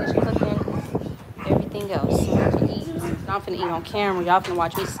 Finish cooking everything else. So I'm finna eat. I'm finna eat on camera. Y'all finna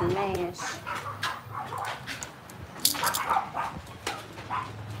watch me smash.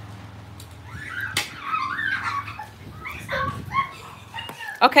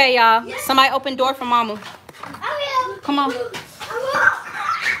 Okay, y'all. Somebody open door for Mama. Come on.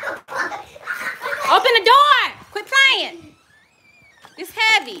 Open the door. Quit playing. It's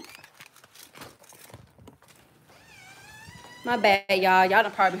heavy. My bad, y'all. Y'all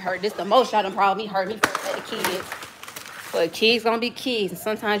done probably heard this the most. Y'all done probably heard me from the kids. But kids gonna be kids, and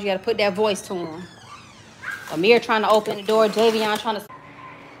sometimes you gotta put that voice to them. Amir trying to open the door. Javion trying to.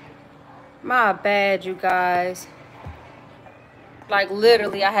 My bad, you guys. Like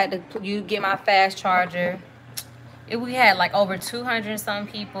literally, I had to get my fast charger. We had like over 200 and some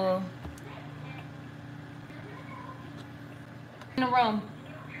people in the room.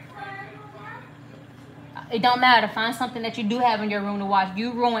 It don't matter. Find something that you do have in your room to watch.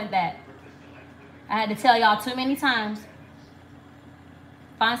 You ruined that. I had to tell y'all too many times.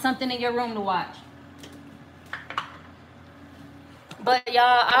 Find something in your room to watch. But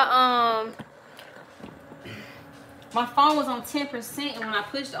y'all, my phone was on 10%, and when I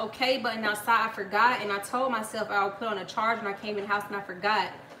pushed the OK button outside, I forgot, and I told myself I would put on a charge when I came in the house, and I forgot.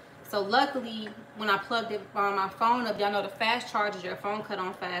 So luckily, when I plugged my phone up, y'all know the fast charges, your phone cut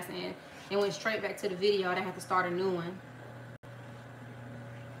on fast, and it went straight back to the video. I didn't have to start a new one.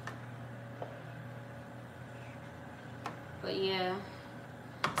 But yeah.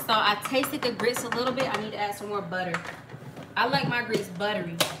 So I tasted the grits a little bit. I need to add some more butter. I like my grits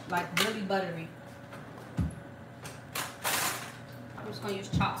buttery, like really buttery. I'm just gonna use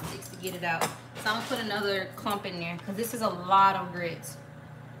chopsticks to get it out. So I'm gonna put another clump in there because this is a lot of grits.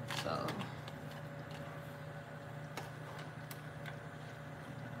 So.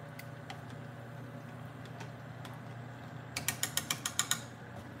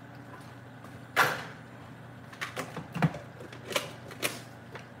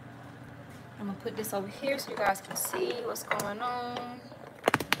 I'm gonna put this over here so you guys can see what's going on.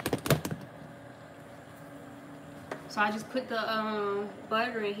 So I just put the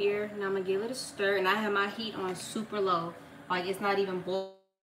butter in here, and I'm gonna give it a stir, and I have my heat on super low, like it's not even boiling.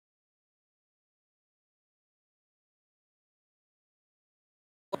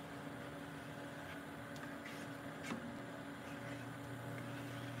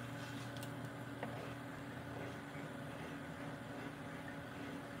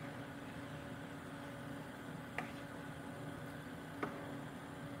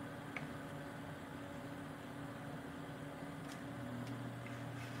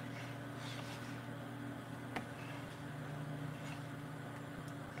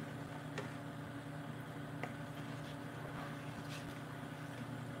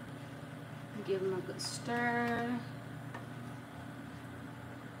 Give them a good stir.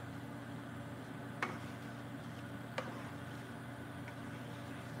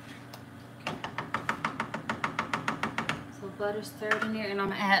 So butter stirred in there, and I'm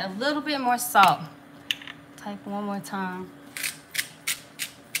gonna add a little bit more salt. Type one more time.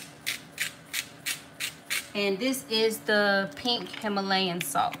 And this is the pink Himalayan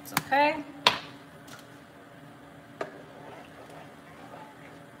salt, okay?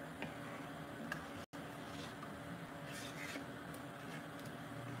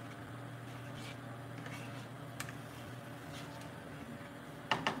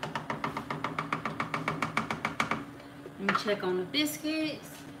 Let me check on the biscuits.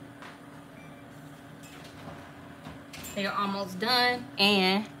 They are almost done,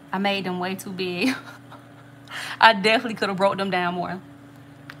 and I made them way too big. I definitely could have broke them down more.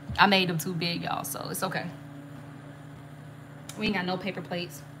 I made them too big, y'all, so it's okay. We ain't got no paper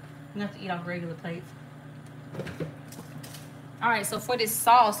plates. We have to eat off regular plates. All right, so for this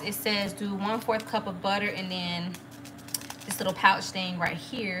sauce, it says do 1/4 cup of butter and then this little pouch thing right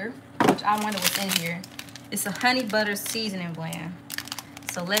here, which I wonder what's in here. It's a honey butter seasoning blend.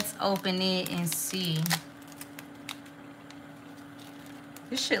 So let's open it and see.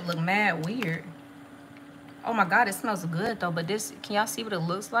 This shit look mad weird. Oh my God, it smells good though, but this, can y'all see what it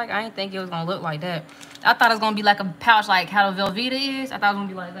looks like? I didn't think it was gonna look like that. I thought it was gonna be like a pouch like how the Velveeta is. I thought it was gonna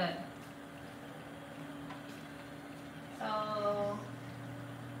be like that. So,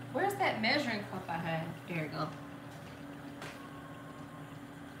 where's that measuring cup I had? There you go.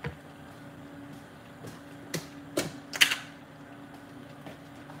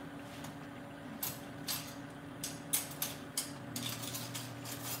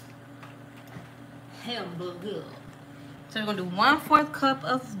 Hell look good. So we're gonna do 1/4 cup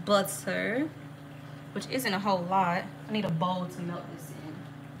of butter, which isn't a whole lot. I need a bowl to melt this in.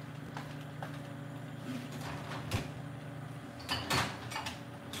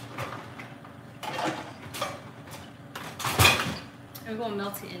 And we're gonna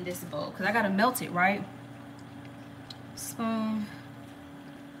melt it in this bowl because I gotta melt it, right? Spoon.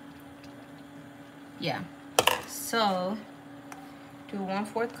 Yeah. So do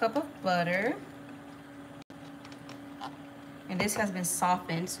 1/4 cup of butter. And this has been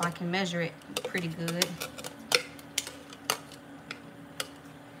softened so I can measure it pretty good.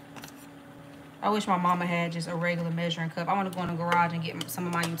 I wish my mama had just a regular measuring cup. I want to go in the garage and get some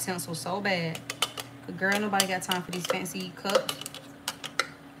of my utensils so bad. But girl, nobody got time for these fancy cups.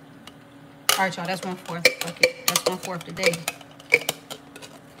 All right, y'all, that's 1/4. Okay, that's 1/4 today.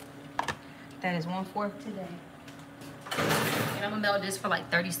 That is 1/4 today. And I'm gonna melt this for like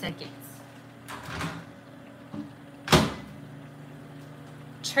 30 seconds.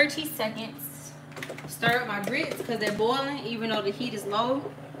 Churchy seconds. Stir up my grits because they're boiling even though the heat is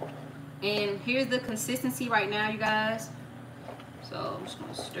low. And here's the consistency right now, you guys. So I'm just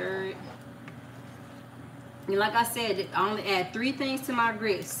gonna stir it. And like I said, I only add 3 things to my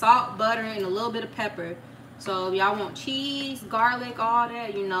grits: salt, butter, and a little bit of pepper. So if y'all want cheese, garlic, all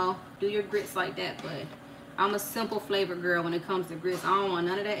that, you know, do your grits like that. But I'm a simple flavor girl when it comes to grits. I don't want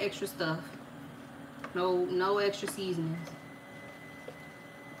none of that extra stuff. No extra seasonings.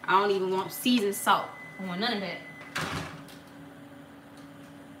 I don't even want seasoned salt. I don't want none of that.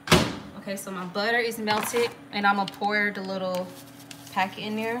 Okay, so my butter is melted and I'm gonna pour the little packet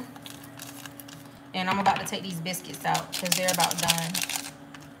in there. And I'm about to take these biscuits out because they're about done.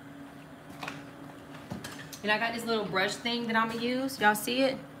 And I got this little brush thing that I'm gonna use. Y'all see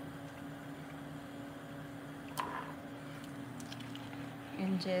it?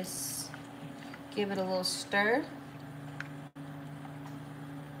 And just give it a little stir.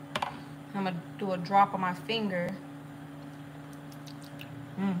 I'm gonna do a drop on my finger.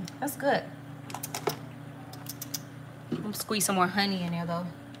 That's good. I'm gonna squeeze some more honey in there though.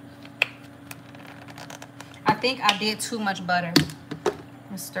 I think I did too much butter.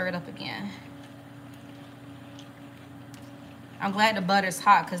 Let's stir it up again. I'm glad the butter's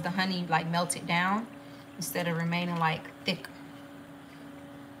hot because the honey like melted down instead of remaining like thick.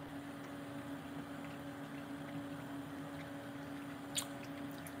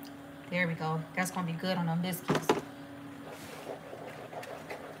 There we go. That's gonna be good on them biscuits.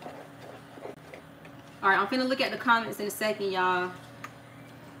 All right, I'm finna look at the comments in a second, y'all.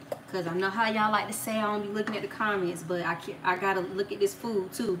 Cause I know how y'all like to say I don't be looking at the comments, but I gotta look at this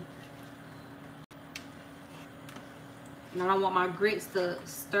food too. And I don't want my grits to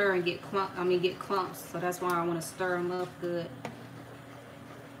stir and get clumps. So that's why I want to stir them up good.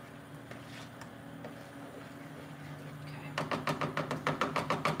 Okay.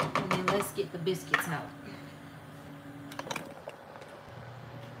 And then let's get the biscuits out.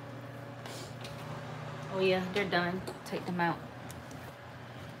 Oh yeah, they're done. Take them out.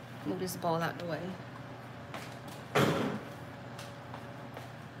 Move this bowl out the way.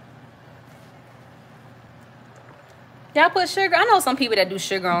 Y'all put sugar? I know some people that do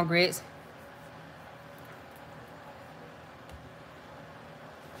sugar on grits.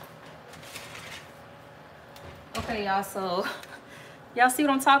 Okay, y'all, so y'all see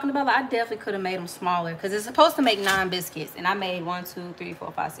what I'm talking about? Like, I definitely could have made them smaller because it's supposed to make 9 biscuits, and I made 1, 2, 3,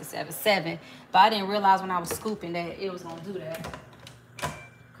 4, 5, 6, 7, 7. But I didn't realize when I was scooping that it was gonna do that.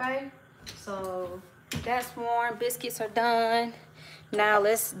 Okay, so that's warm. Biscuits are done. Now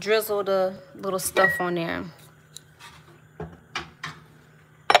let's drizzle the little stuff on there.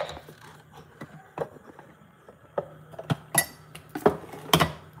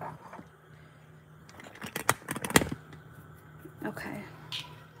 Okay.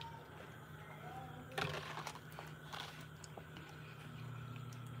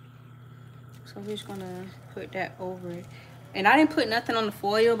 So we're just gonna put that over it. And I didn't put nothing on the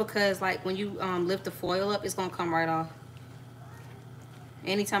foil because like when you lift the foil up, it's gonna come right off.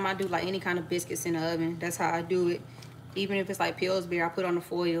 Anytime I do like any kind of biscuits in the oven, that's how I do it. Even if it's like Pillsbury, I put on the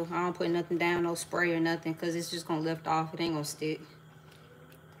foil. I don't put nothing down, no spray or nothing, because it's just gonna lift off. It ain't gonna stick.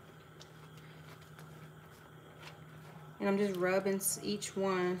 And I'm just rubbing each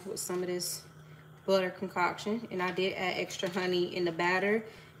one with some of this butter concoction. And I did add extra honey in the batter,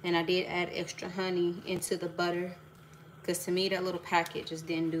 and I did add extra honey into the butter, because to me that little packet just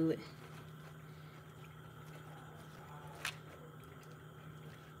didn't do it.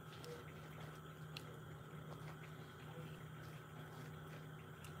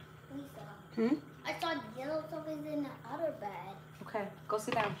 Lisa, I saw yellow something in the other bag. Okay, go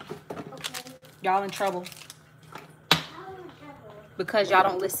sit down. Okay. Y'all in trouble How in trouble? because y'all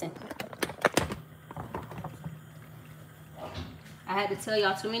don't listen. I had to tell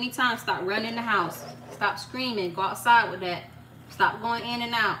y'all too many times, stop running the house. Stop screaming, go outside with that. Stop going in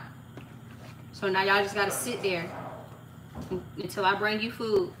and out. So now y'all just gotta sit there until I bring you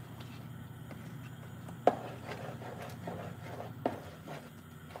food.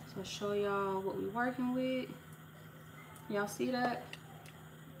 So show y'all what we working with. Y'all see that?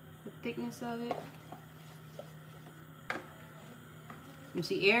 The thickness of it. You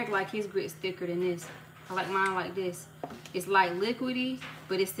see, Eric like his grits thicker than this. I like mine like this. It's like liquidy,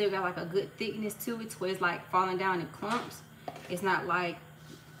 but it still got like a good thickness to it, where it's like falling down in clumps. It's not like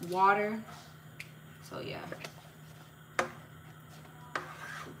water. So yeah.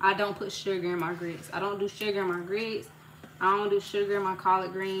 I don't put sugar in my grits. I don't do sugar in my grits. I don't do sugar in my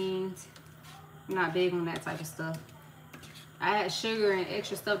collard greens. I'm not big on that type of stuff. I add sugar and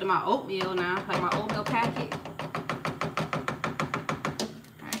extra stuff to my oatmeal now, like my oatmeal packet.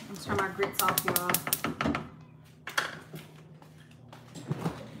 Alright, let's turn my grits off, y'all.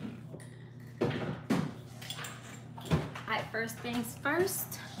 Alright, first things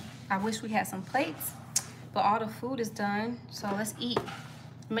first. I wish we had some plates, but all the food is done, so let's eat.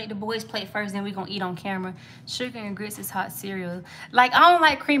 Make the boys' plate first, then we're gonna eat on camera. Sugar and grits is hot cereal. Like, I don't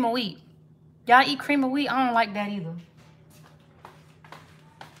like cream of wheat. Y'all eat cream of wheat? I don't like that either.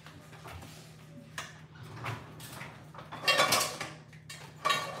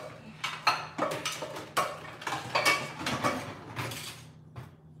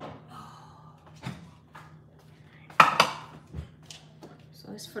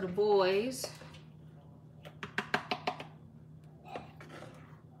 So it's for the boys.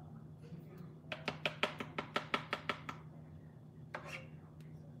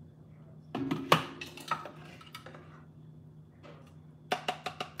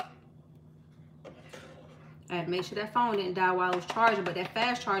 I had to make sure that phone didn't die while I was charging, but that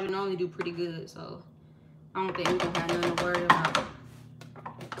fast charging normally do pretty good, so I don't think we're gonna have nothing to worry about.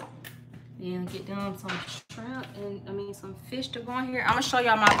 And get them some shrimp and some fish to go in here. I'm gonna show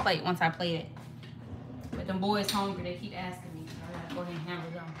y'all my plate once I plate it. But them boys hungry, they keep asking me, so I gotta go ahead and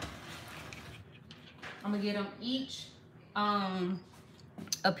handle them. I'm gonna get them each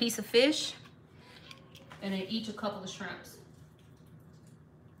a piece of fish and then each a couple of shrimps.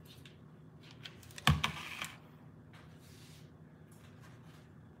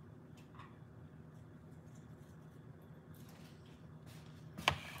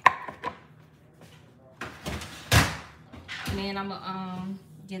 And then I'm gonna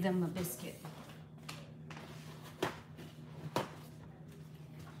give them a biscuit.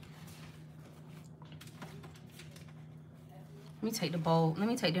 Let me take the bowl. Let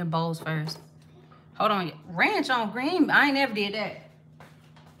me take their bowls first. Hold on. Ranch on green? I ain't never did that.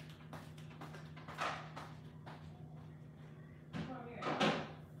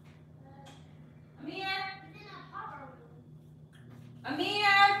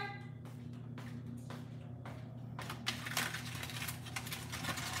 Amir!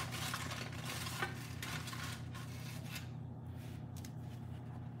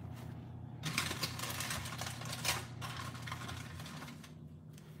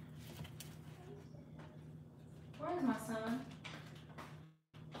 Where's my son?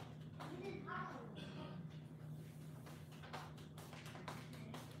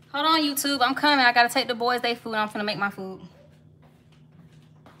 Hold on, YouTube. I'm coming. I gotta take the boys their food. I'm finna make my food.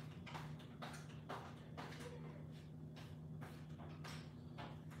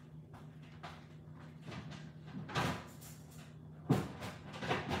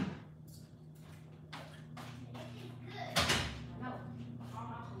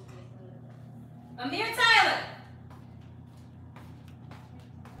 Amir Taylor.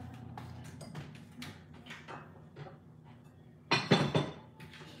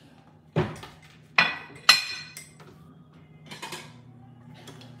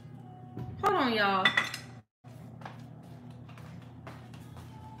 Hold on, y'all.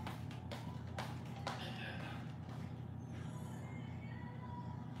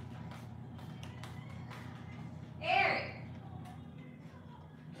 Eric.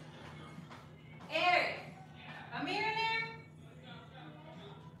 Eric. Amir in there?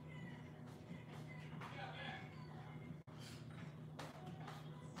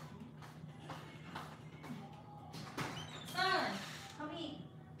 Son, come eat.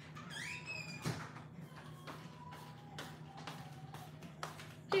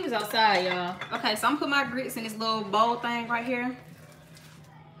 He was outside, y'all. Okay, so I'm putting my grits in this little bowl thing right here.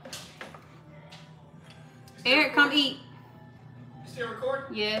 Eric, come eat. You still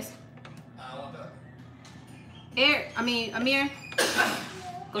recording? Yes. I want that. Amir.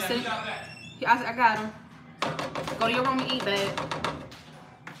 Go Yeah, sit. you got that. I got him. Go to your room and eat, babe.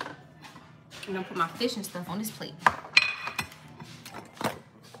 I'm gonna put my fish and stuff on this plate.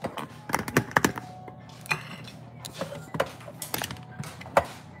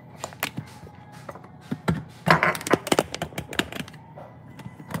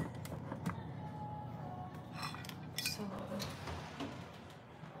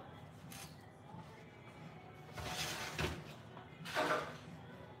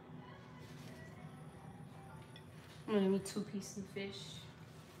 I'm gonna need 2 pieces of fish.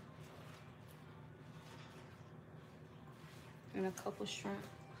 And a couple shrimp.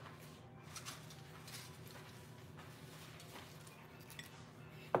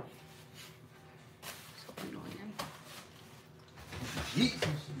 So annoying. Eat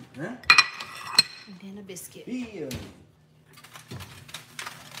some shit, man. And then a biscuit. Yeah.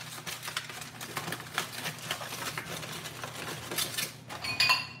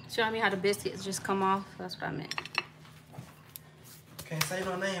 Show me how the biscuits just come off. That's what I meant. Can't say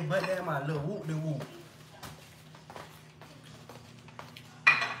no name, but that my little whoop de whoop.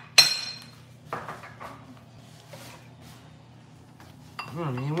 I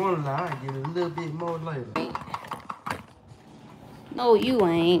don't even want to lie. I get a little bit more later. No, you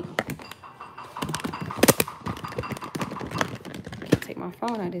ain't. Can't take my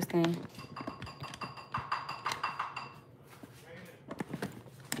phone out of this thing.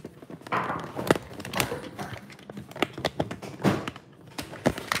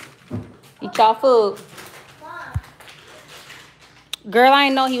 Eat y'all food. Girl, I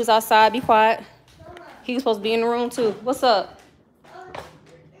didn't know he was outside. Be quiet. He was supposed to be in the room too. What's up?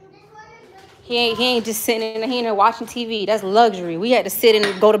 He ain't just sitting in there watching TV. That's luxury. We had to sit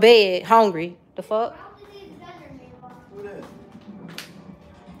and go to bed hungry. The fuck? Who that?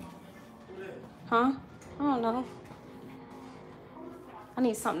 Huh? I don't know. I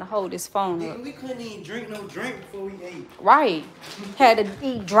need something to hold this phone up. Nigga, we couldn't even drink no drink before we ate. Right. Had to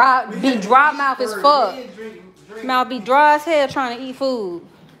eat dry, be dry mouth as fuck. Mouth be dry as hell trying to eat food.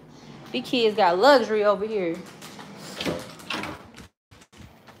 These kids got luxury over here.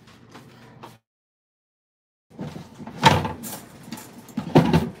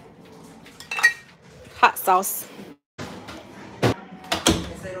 Hot sauce.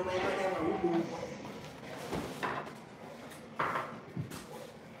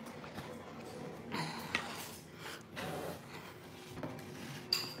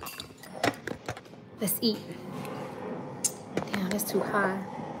 Let's eat. Damn, that's too high.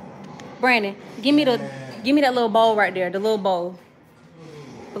 Brandon, give me that little bowl right there. The little bowl.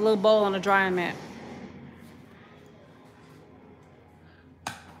 The little bowl on the drying mat.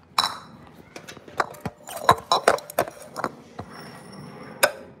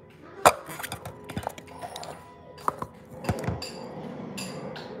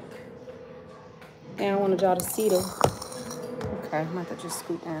 Damn, I wanted y'all to see them. Okay, I'm about to just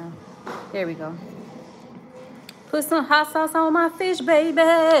scoot down. There we go. Put some hot sauce on my fish, baby.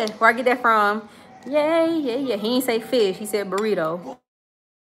 Where I get that from? Yeah. He ain't say fish. He said burrito.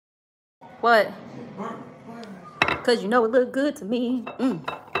 What? Because you know it look good to me.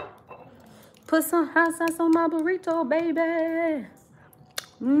 Put some hot sauce on my burrito, baby.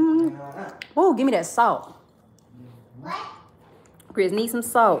 Oh, give me that salt. What? Chris, need some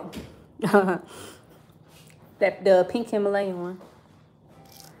salt. The pink Himalayan one.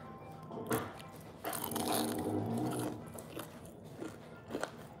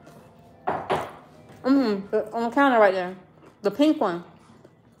 On the counter right there. The pink one.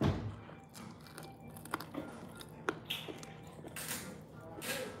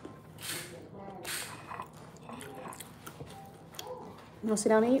 You want to sit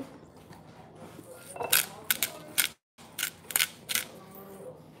down and eat?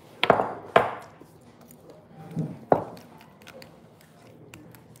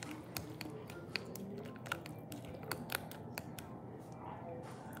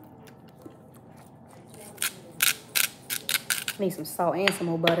 Need some salt and some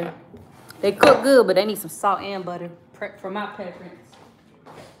more butter. They cook good, but they need some salt and butter for my preference.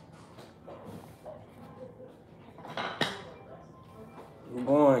 We're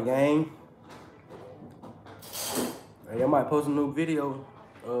going, gang. Hey, I might post a new video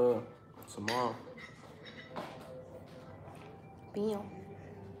tomorrow. Bam.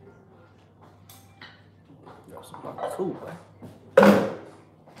 Got some like food, boy.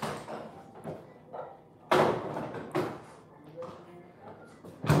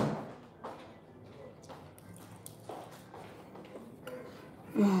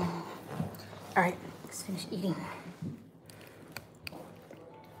 All right, let's finish eating.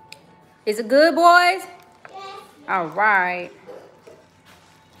 Is it good, boys? Yes. All right.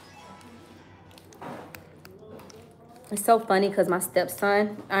 It's so funny because my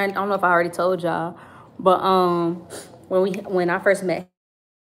stepson, I don't know if I already told y'all, but when I first met him,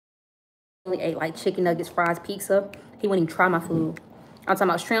 he only ate like chicken nuggets, fries, pizza. He wouldn't even try my food. I'm talking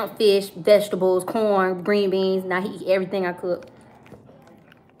about shrimp, fish, vegetables, corn, green beans. Now he eat everything I cook.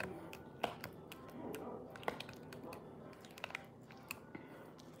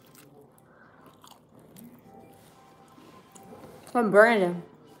 I'm Brandon.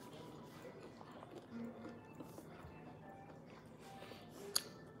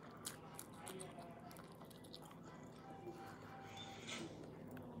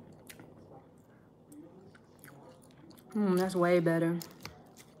 That's way better.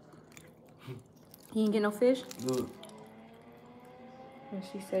 You ain't get no fish? Good. And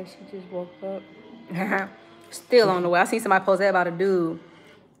she said she just woke up. Still on the way. I seen somebody post that about a dude.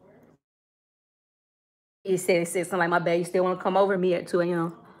 He said something like, my bad, you still want to come over me at 2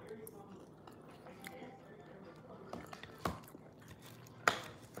 a.m.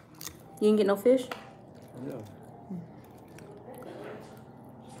 You didn't get no fish? Yeah.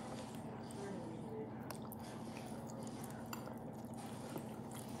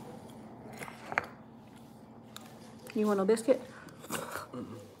 You want no biscuit?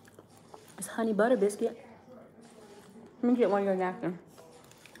 It's honey butter biscuit. Let me get one of your napkin.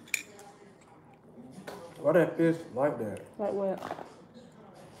 Why that fish like that? Like what?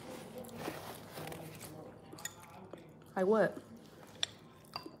 Like what?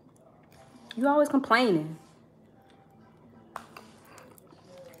 You always complaining.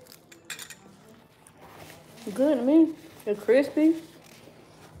 Good to me. They're crispy.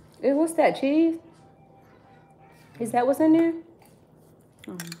 What's that, cheese? Is that what's in there?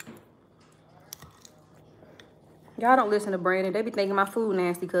 Y'all don't listen to Brandon. They be thinking my food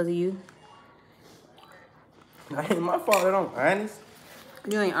nasty because of you. That ain't my fault. That I'm honest.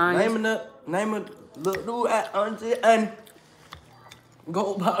 You ain't honest. Name a little dude at Auntie and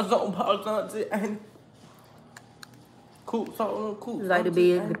go pause Auntie and cool so cool. You like to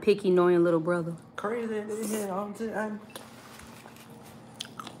be the picky, annoying little brother. Crazy Auntie and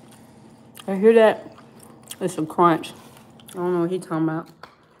I hear that? It's some crunch. I don't know what he talking about.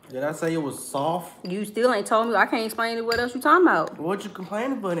 did I say it was soft? You still ain't told me. I can't explain what else you talking about. What you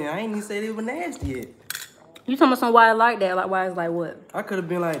complaining about? It? I ain't even say it was nasty yet. You talking about some why I like that? Like why it's like what? I could have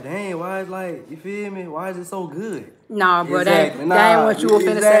been like, dang, why is like, you feel me? Why is it so good? Nah, bro, Exactly. that ain't what you were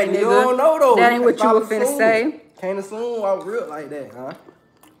finna say, nigga. You don't know though. That ain't what you Stop were finna assuming. say. Can't assume I real like that, huh?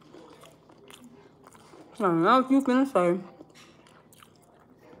 I don't know what you finna say.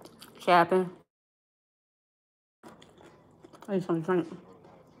 Chapping. I need something to drink.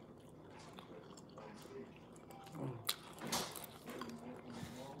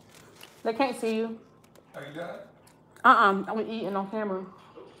 They can't see you. Are you done? I'm eating on camera.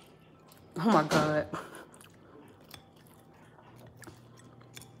 Oh my God.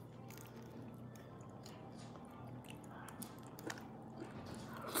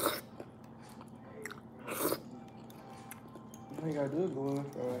 All you gotta do is go in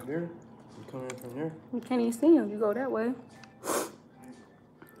from right there. You come in from there. You can't even see him. You go that way.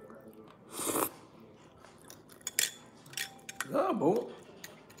 Yeah, boy.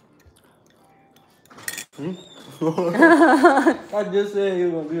 I just said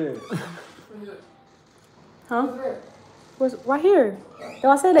you was gonna do that. Huh? What's right here? Yo,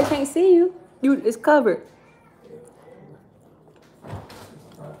 I said they can't see you. It's covered.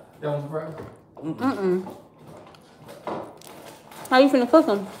 That was right. How you finna cook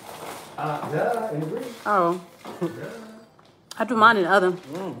them? Yeah, in the grill. Oh. I do mine in the oven.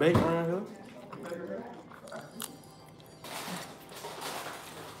 Bake around here.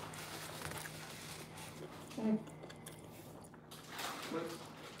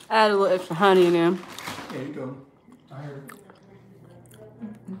 Add a little extra honey in there. There you go. I heard it.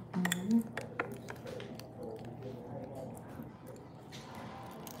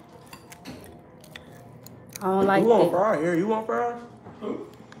 I don't like You want it. fries here? You want fries? Who?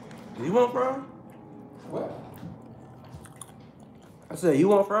 You want fries? What? I said, you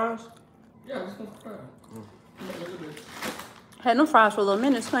want fries? Yeah, let's go for fries. Had them fries for a little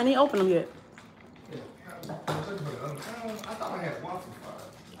minute, so I ain't open them yet. Yeah. I thought I had waffle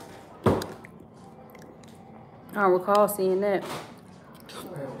fries. I don't recall seeing that. I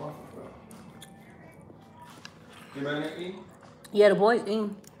had waffle fries. You ready to eat? Yeah, the boys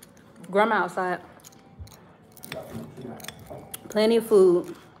eating. Grandma outside. Plenty of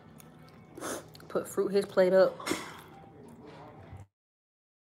food. Put fruit his plate up.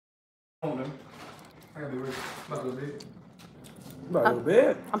 I gotta be working about a little bit. About a little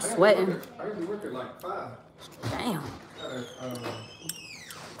bit? I'm sweating. I gotta be working like 5. Damn.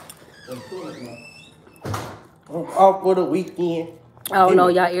 I'm off for the weekend. Oh no,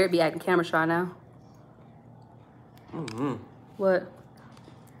 y'all ear be acting camera shy now. Mm-hmm. What?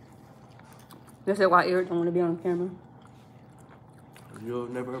 They said why Eric don't want to be on camera. You'll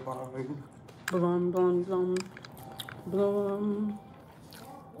never find. Blum, blum, blum, blum.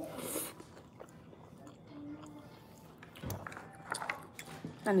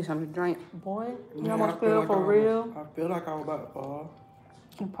 I need something to drink. Boy, you almost fell for real. I feel like I was about to fall.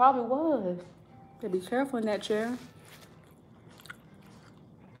 You probably was. So be careful in that chair.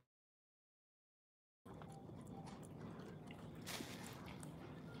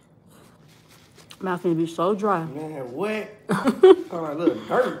 Mouth gonna be so dry. Man, wet. Sound like little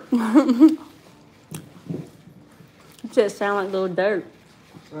dirt. You just sound like little dirt.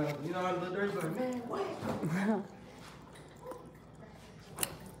 You know how little dirt's like, man, wet. Man,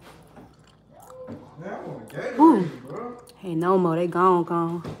 I want a Gatorade, bro. Hey, no more. They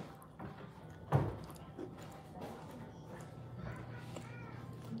gone.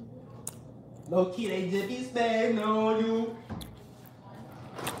 Low key, they just be spazzing on you.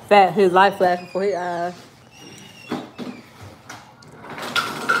 Fat, his life flash before his eyes.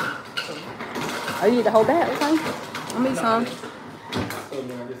 Oh, you need the whole bag? Okay. I'll make some. So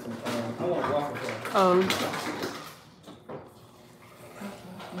now get some, I want waffle fries.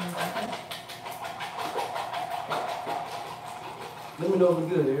 Let me know if it's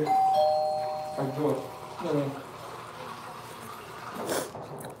good, Eric. I'm George. No.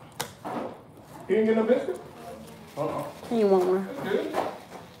 You didn't get no biscuit? You want one? That's good.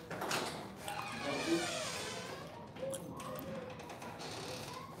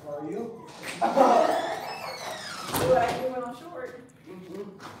 How are you? You went on short.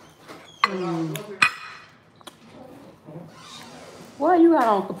 What you got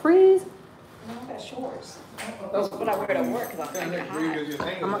on, capris? I got shorts. Those what I wear to work because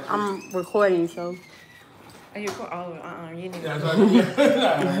I'm hot. I'm recording, so. And you you need Yeah, to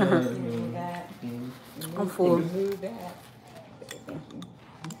move that. I'm full. Move that.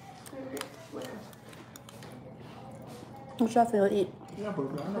 What y'all feel to eat? I'm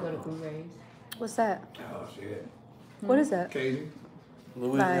gonna go to Gouret's. What's that? Oh, shit. What is that? Cajun.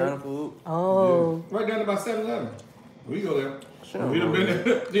 Louisiana food. Oh. Yeah. Right down to about 7-Eleven. We go there. Sure. You done been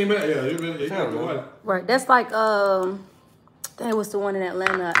there? You been there? Yeah, you been there. You got the water. Right. That's like, that was the one in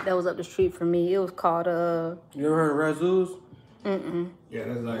Atlanta that was up the street from me. It was called, You ever heard of Razoo's? Mm-mm. Yeah,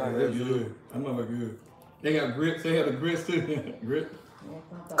 that's that's good. I know they're good. They got grits. They have the grits too. Grit.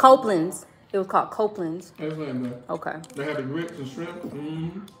 Copeland's. It was called Copeland's. That's like that. Okay. They have the grits and shrimp.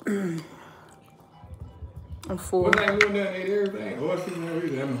 Mm-hmm. I'm full. What night we went down and ate everything? Oh, I shouldn't have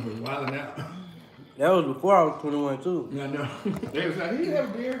eaten. That was wilding out. That was before I was 21 too. I know. They was like, "He have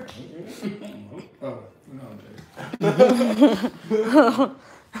a beer." Oh, no,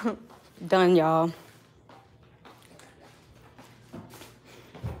 Dave. Done, y'all.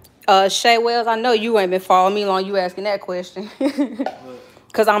 Shay Wells, I know you ain't been following me long. You asking that question.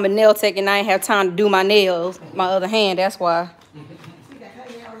 Cause I'm a nail tech and I ain't have time to do my nails. My other hand, that's why.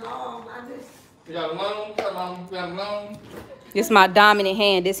 You got a long? Got a long? This is my dominant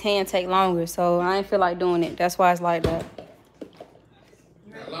hand. This hand take longer, so I ain't feel like doing it. That's why it's like that.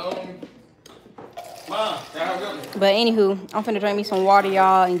 Got long? Mom, But anywho, I'm finna drink me some water,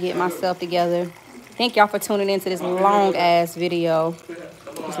 y'all, and get myself together. Thank y'all for tuning into this long ass video.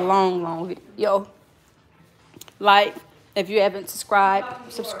 This long video. Like, if you haven't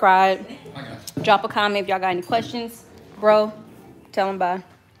subscribed, subscribe. Drop a comment if y'all got any questions. Bro, tell them bye.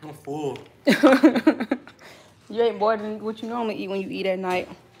 I'm full. You ate more than what you normally eat when you eat at night.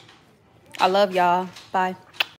 I love y'all. Bye.